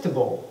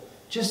acceptable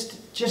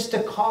just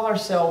to call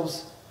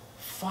ourselves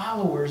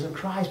followers of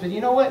Christ. But you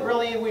know what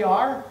really we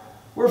are?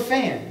 We're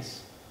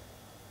fans.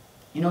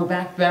 You know,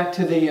 back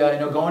to the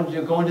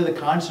going to the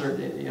concert,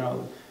 you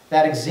know,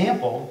 that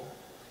example,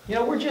 you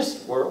know,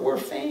 we're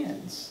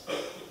fans.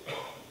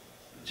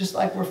 Just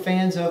like we're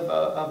fans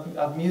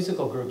of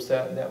musical groups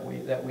that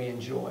we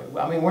enjoy.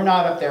 I mean, we're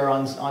not up there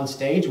on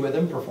stage with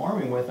them,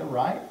 performing with them,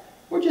 right?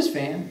 We're just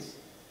fans.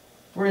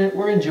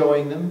 We're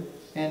enjoying them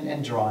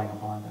and drawing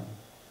upon them.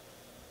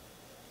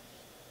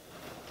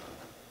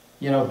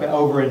 You know,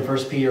 over in 1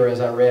 Peter,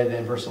 as I read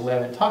in verse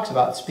 11, it talks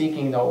about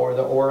speaking the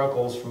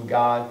oracles from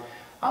God.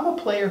 I'm a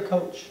player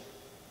coach.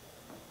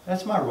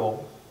 That's my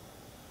role.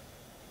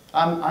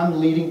 I'm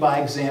leading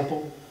by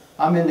example.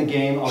 I'm in the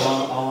game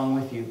along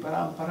with you, but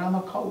I'm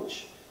a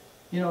coach.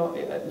 You know,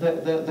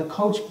 the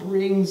coach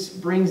brings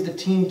the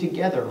team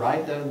together,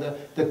 right?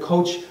 The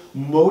coach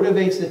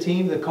motivates the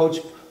team. The coach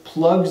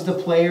plugs the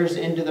players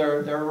into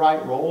their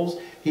right roles.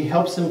 He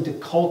helps them to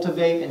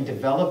cultivate and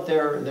develop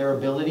their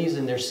abilities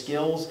and their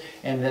skills,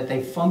 and that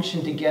they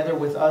function together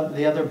with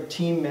the other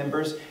team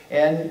members.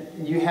 And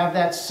you have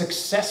that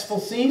successful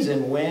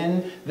season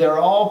when they're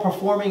all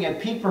performing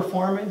at peak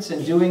performance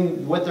and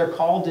doing what they're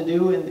called to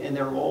do in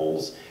their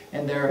roles,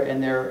 and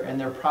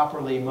they're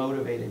properly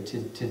motivated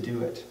to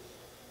do it.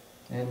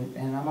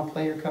 And I'm a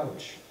player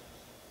coach.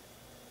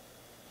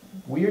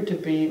 We are to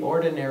be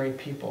ordinary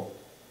people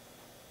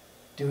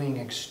doing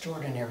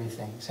extraordinary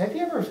things. Have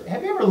you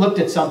ever looked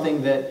at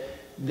something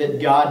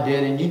that God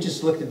did and you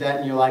just looked at that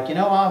and you're like, you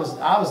know, I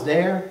was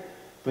there,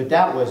 but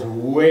that was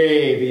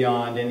way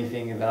beyond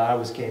anything that I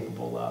was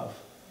capable of.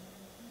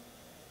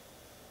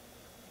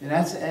 And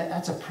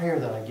that's a prayer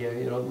that I give.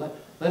 You know,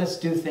 let us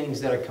do things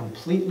that are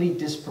completely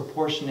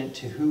disproportionate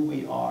to who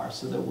we are,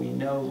 so that we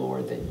know,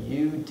 Lord, that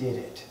you did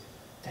it.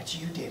 That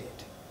you did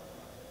it.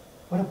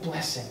 What a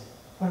blessing.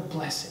 What a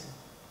blessing.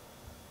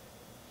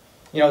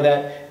 You know,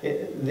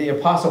 the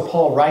Apostle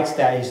Paul writes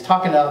that. He's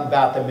talking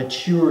about the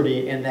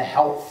maturity and the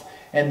health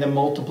and the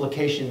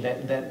multiplication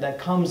that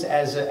comes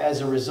as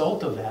a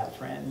result of that,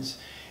 friends.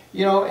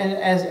 You know, and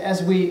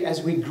as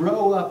we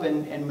grow up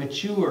and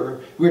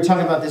mature, we were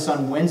talking about this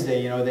on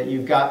Wednesday, you know, that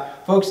you've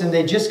got folks and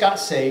they just got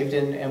saved,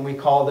 and we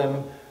call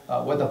them,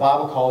 what the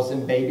Bible calls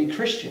them, baby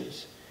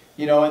Christians.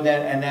 You know, and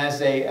as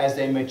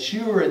they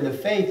mature in the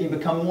faith, you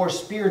become more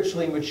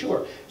spiritually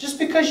mature. Just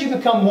because you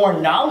become more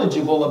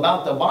knowledgeable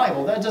about the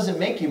Bible, that doesn't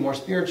make you more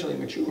spiritually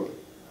mature.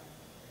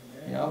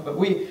 You know, but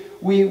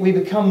we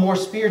become more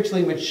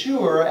spiritually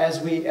mature as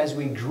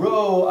we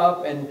grow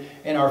up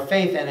in our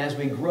faith and as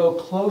we grow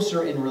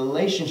closer in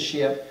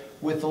relationship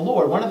with the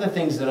Lord. One of the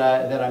things that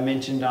I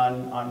mentioned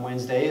on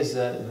Wednesday is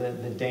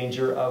the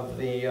danger of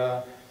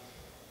the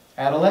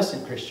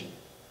adolescent Christian,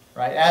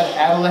 right?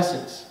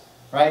 Adolescents,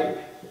 right?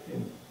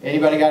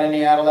 Anybody got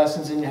any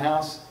adolescents in your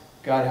house?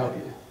 God help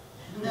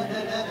you.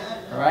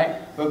 All right?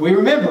 But we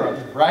remember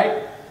them,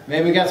 right?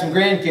 Maybe we got some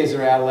grandkids that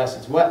are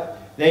adolescents. What?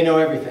 They know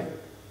everything,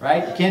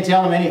 right? You can't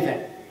tell them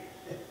anything.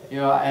 You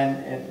know,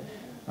 and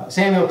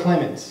Samuel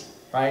Clemens,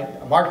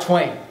 right? Mark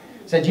Twain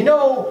said, you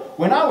know,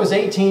 when I was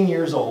 18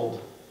 years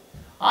old,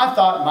 I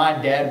thought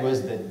my dad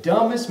was the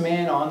dumbest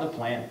man on the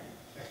planet.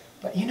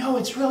 But you know,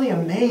 it's really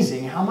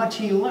amazing how much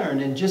he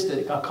learned in just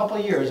a couple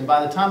of years. And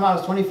by the time I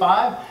was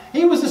 25,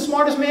 he was the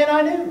smartest man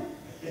I knew.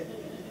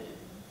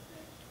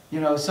 You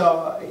know,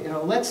 so you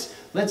know,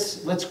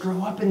 let's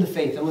grow up in the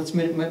faith and let's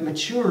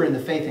mature in the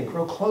faith and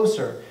grow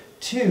closer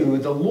to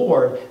the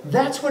Lord.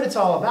 That's what it's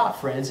all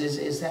about, friends,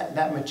 is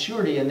that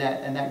maturity and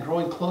that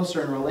growing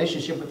closer in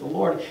relationship with the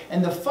Lord.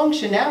 And the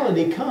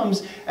functionality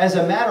comes as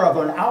a matter of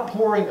an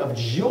outpouring of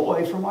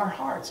joy from our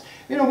hearts.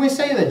 You know, we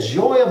say the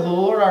joy of the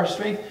Lord our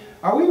strength.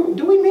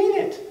 Do we mean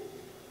it?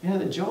 You know,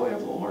 the joy of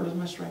the Lord is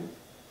my strength.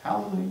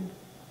 Hallelujah.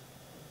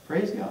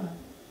 Praise God.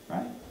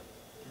 Right?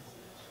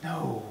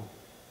 No.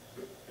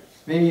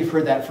 Maybe you've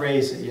heard that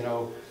phrase, you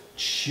know,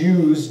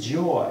 choose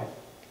joy.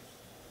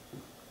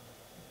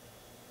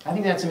 I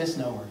think that's a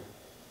misnomer.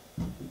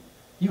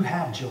 You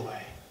have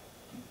joy.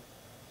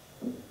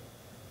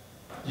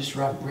 Just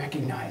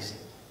recognize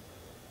it.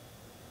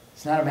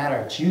 It's not a matter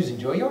of choosing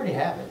joy. You already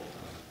have it.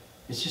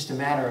 It's just a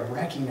matter of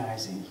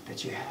recognizing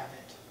that you have it.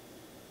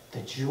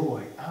 The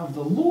joy of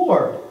the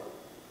Lord.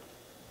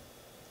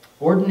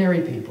 Ordinary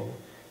people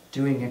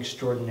doing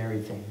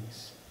extraordinary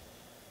things.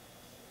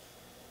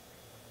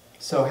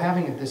 So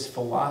having this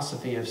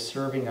philosophy of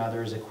serving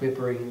others,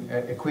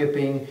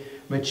 equipping,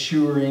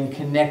 maturing,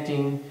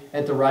 connecting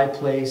at the right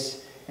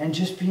place, and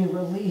just being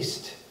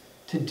released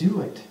to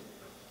do it.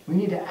 We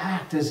need to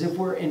act as if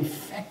we're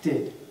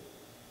infected.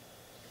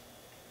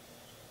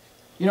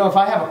 You know, if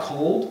I have a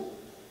cold,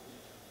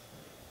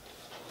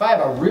 if I have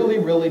a really,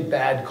 really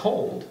bad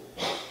cold,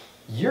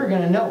 you're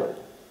going to know it.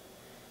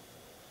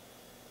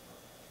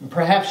 And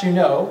perhaps you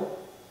know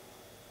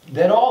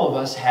that all of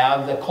us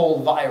have the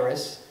cold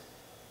virus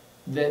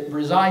that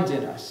resides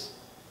in us.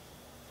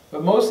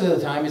 But most of the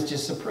time it's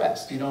just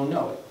suppressed. You don't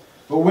know it.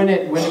 But when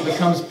it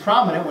becomes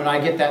prominent, when I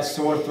get that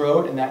sore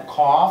throat and that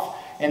cough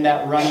and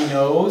that runny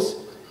nose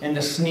and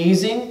the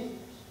sneezing,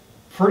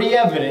 pretty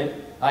evident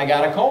I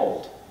got a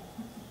cold.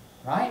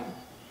 Right?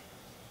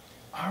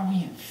 Are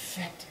we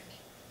infected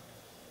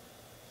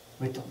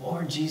with the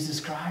Lord Jesus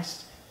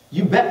Christ?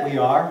 You bet we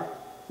are.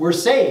 We're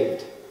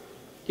saved.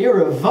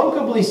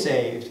 Irrevocably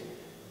saved.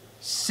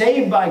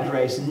 Saved by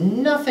grace.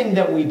 Nothing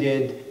that we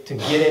did to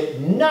get it.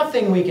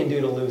 Nothing we can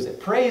do to lose it.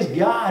 Praise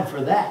God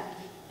for that.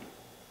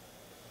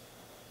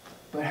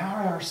 But how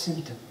are our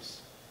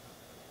symptoms?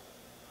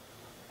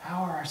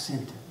 How are our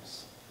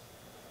symptoms?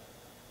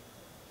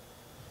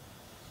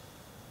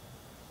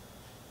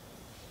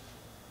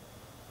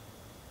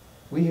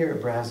 We here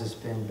at Brazos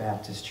Bend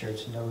Baptist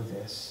Church know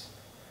this.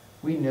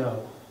 We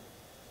know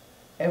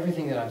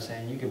everything that I'm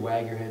saying. You could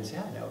wag your head and say,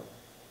 I know.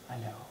 I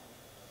know.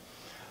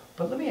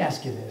 But let me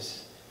ask you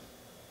this.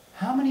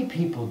 How many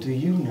people do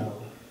you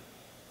know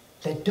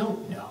that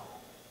don't know?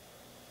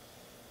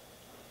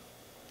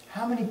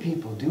 How many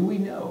people do we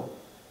know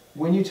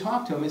when you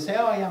talk to them and say,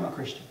 oh yeah, I'm a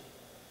Christian?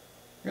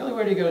 Really,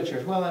 where do you go to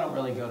church? Well, I don't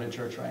really go to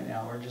church right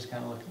now. We're just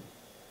kind of looking.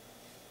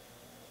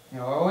 You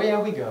know, oh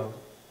yeah, we go.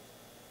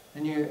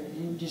 And you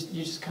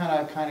just kind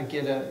of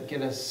get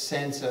a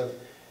sense of,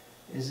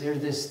 is there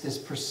this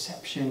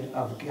perception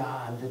of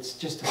God that's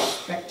just a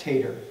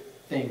spectator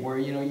thing where,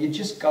 you know, you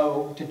just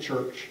go to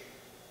church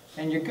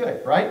and you're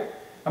good, right?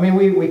 I mean,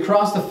 we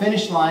cross the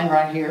finish line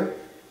right here.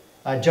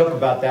 I joke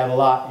about that a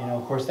lot. You know,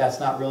 of course, that's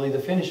not really the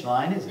finish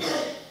line, is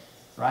it?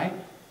 Right?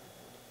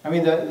 I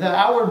mean, the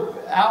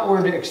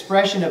outward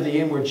expression of the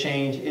inward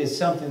change is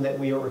something that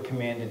we are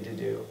commanded to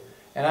do.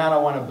 And I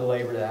don't want to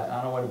belabor that.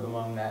 I don't want to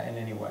bemoan that in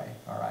any way.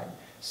 All right?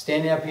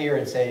 Standing up here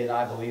and saying that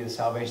I believe that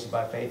salvation is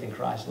by faith in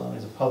Christ alone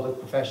is a public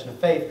profession of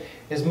faith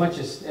as much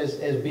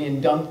as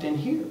being dunked in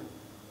here.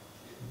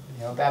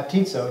 You know,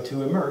 baptizo,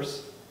 to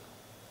immerse.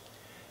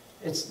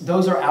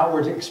 Those are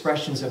outward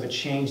expressions of a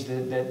change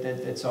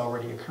that's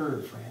already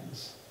occurred,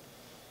 friends.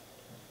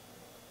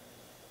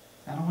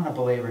 I don't want to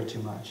belabor it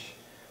too much.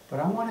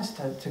 But I want us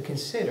to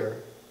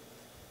consider,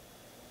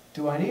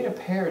 do I need a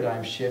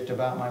paradigm shift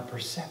about my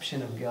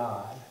perception of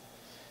God?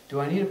 Do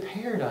I need a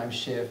paradigm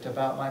shift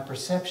about my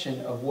perception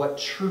of what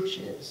church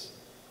is?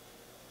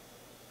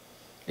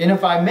 And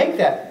if I make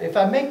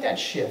that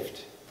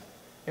shift,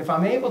 if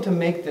I'm able to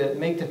make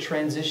the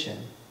transition,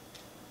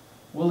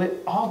 will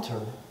it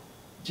alter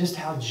just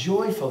how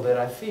joyful that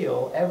I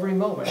feel every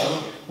moment? I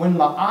mean, when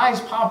my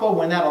eyes pop up,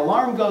 when that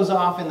alarm goes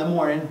off in the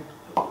morning,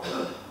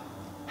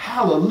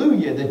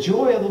 hallelujah, the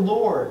joy of the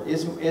Lord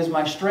is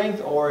my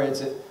strength, or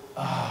is it,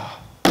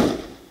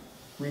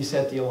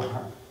 reset the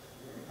alarm,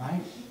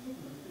 right?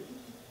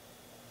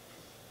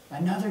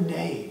 Another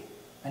day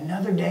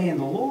in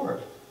the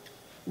Lord.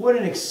 What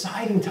an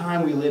exciting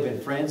time we live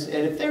in, friends.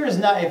 And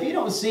if you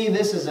don't see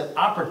this as an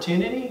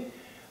opportunity,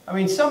 I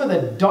mean, some of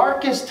the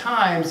darkest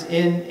times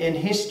in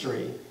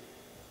history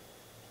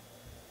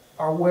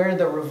are where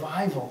the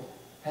revival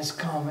has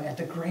come at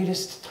the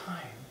greatest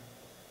time.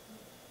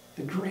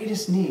 The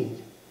greatest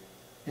need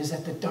is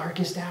at the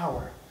darkest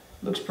hour.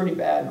 Looks pretty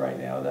bad right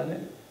now,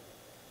 doesn't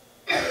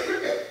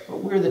it? But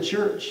we're the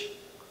church,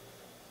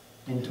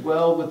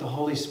 indwelled with the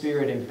Holy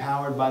Spirit,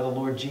 empowered by the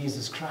Lord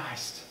Jesus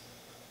Christ.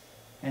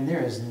 And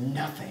there is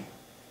nothing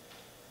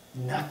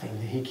that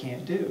He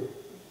can't do.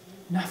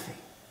 Nothing.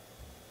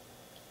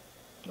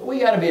 But we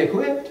got to be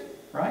equipped,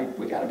 right?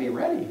 We got to be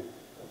ready.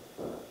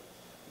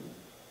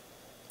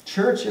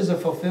 Church is a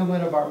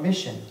fulfillment of our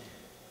mission.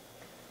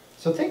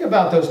 So think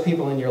about those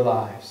people in your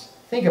lives.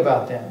 Think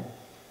about them,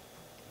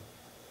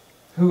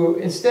 who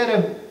instead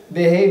of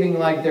behaving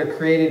like they're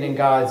created in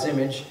God's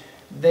image,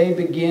 they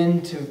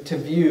begin to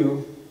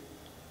view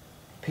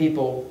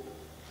people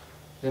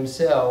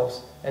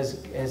themselves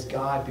as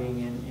God being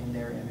in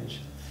their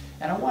image.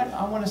 And I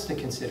want us to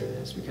consider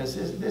this, because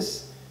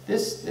this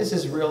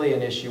is really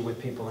an issue with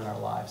people in our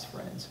lives,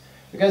 friends.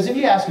 Because if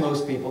you ask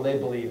most people, they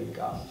believe in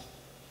God.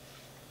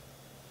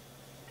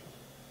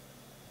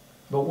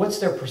 But what's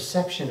their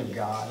perception of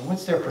God? And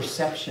what's their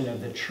perception of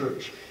the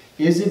church?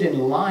 Is it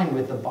in line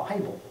with the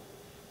Bible?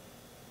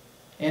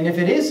 And if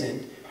it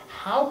isn't,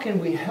 how can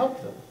we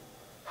help them?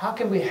 How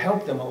can we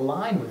help them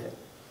align with it?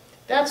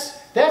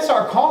 That's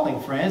our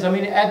calling, friends. I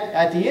mean,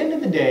 at the end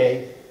of the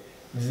day,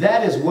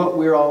 that is what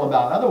we're all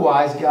about.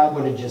 Otherwise, God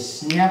would have just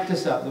snapped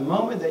us up. The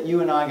moment that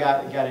you and I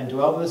got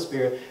indwelled with the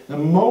Spirit, the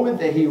moment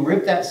that He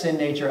ripped that sin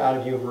nature out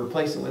of you and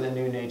replaced it with a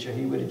new nature,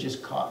 He would have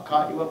just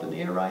caught you up in the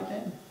air right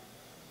then.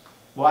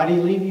 Why did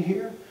He leave you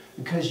here?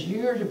 Because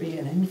you're to be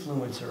an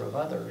influencer of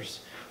others.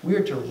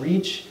 We're to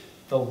reach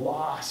the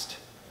lost.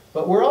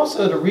 But we're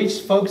also to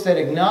reach folks that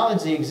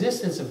acknowledge the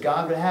existence of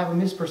God but have a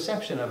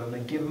misperception of Him,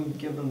 and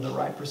give them the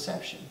right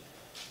perception.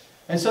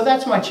 And so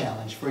that's my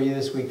challenge for you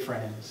this week,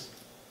 friends.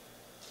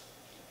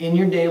 In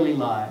your daily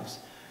lives,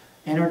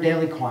 in our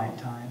daily quiet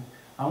time,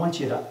 I want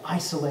you to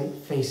isolate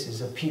faces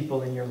of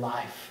people in your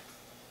life,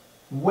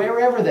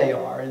 wherever they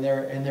are in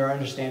their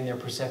understanding, their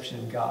perception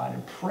of God,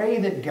 and pray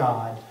that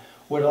God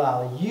would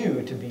allow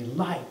you to be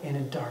light in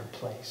a dark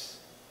place.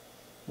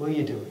 Will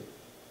you do it?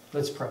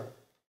 Let's pray.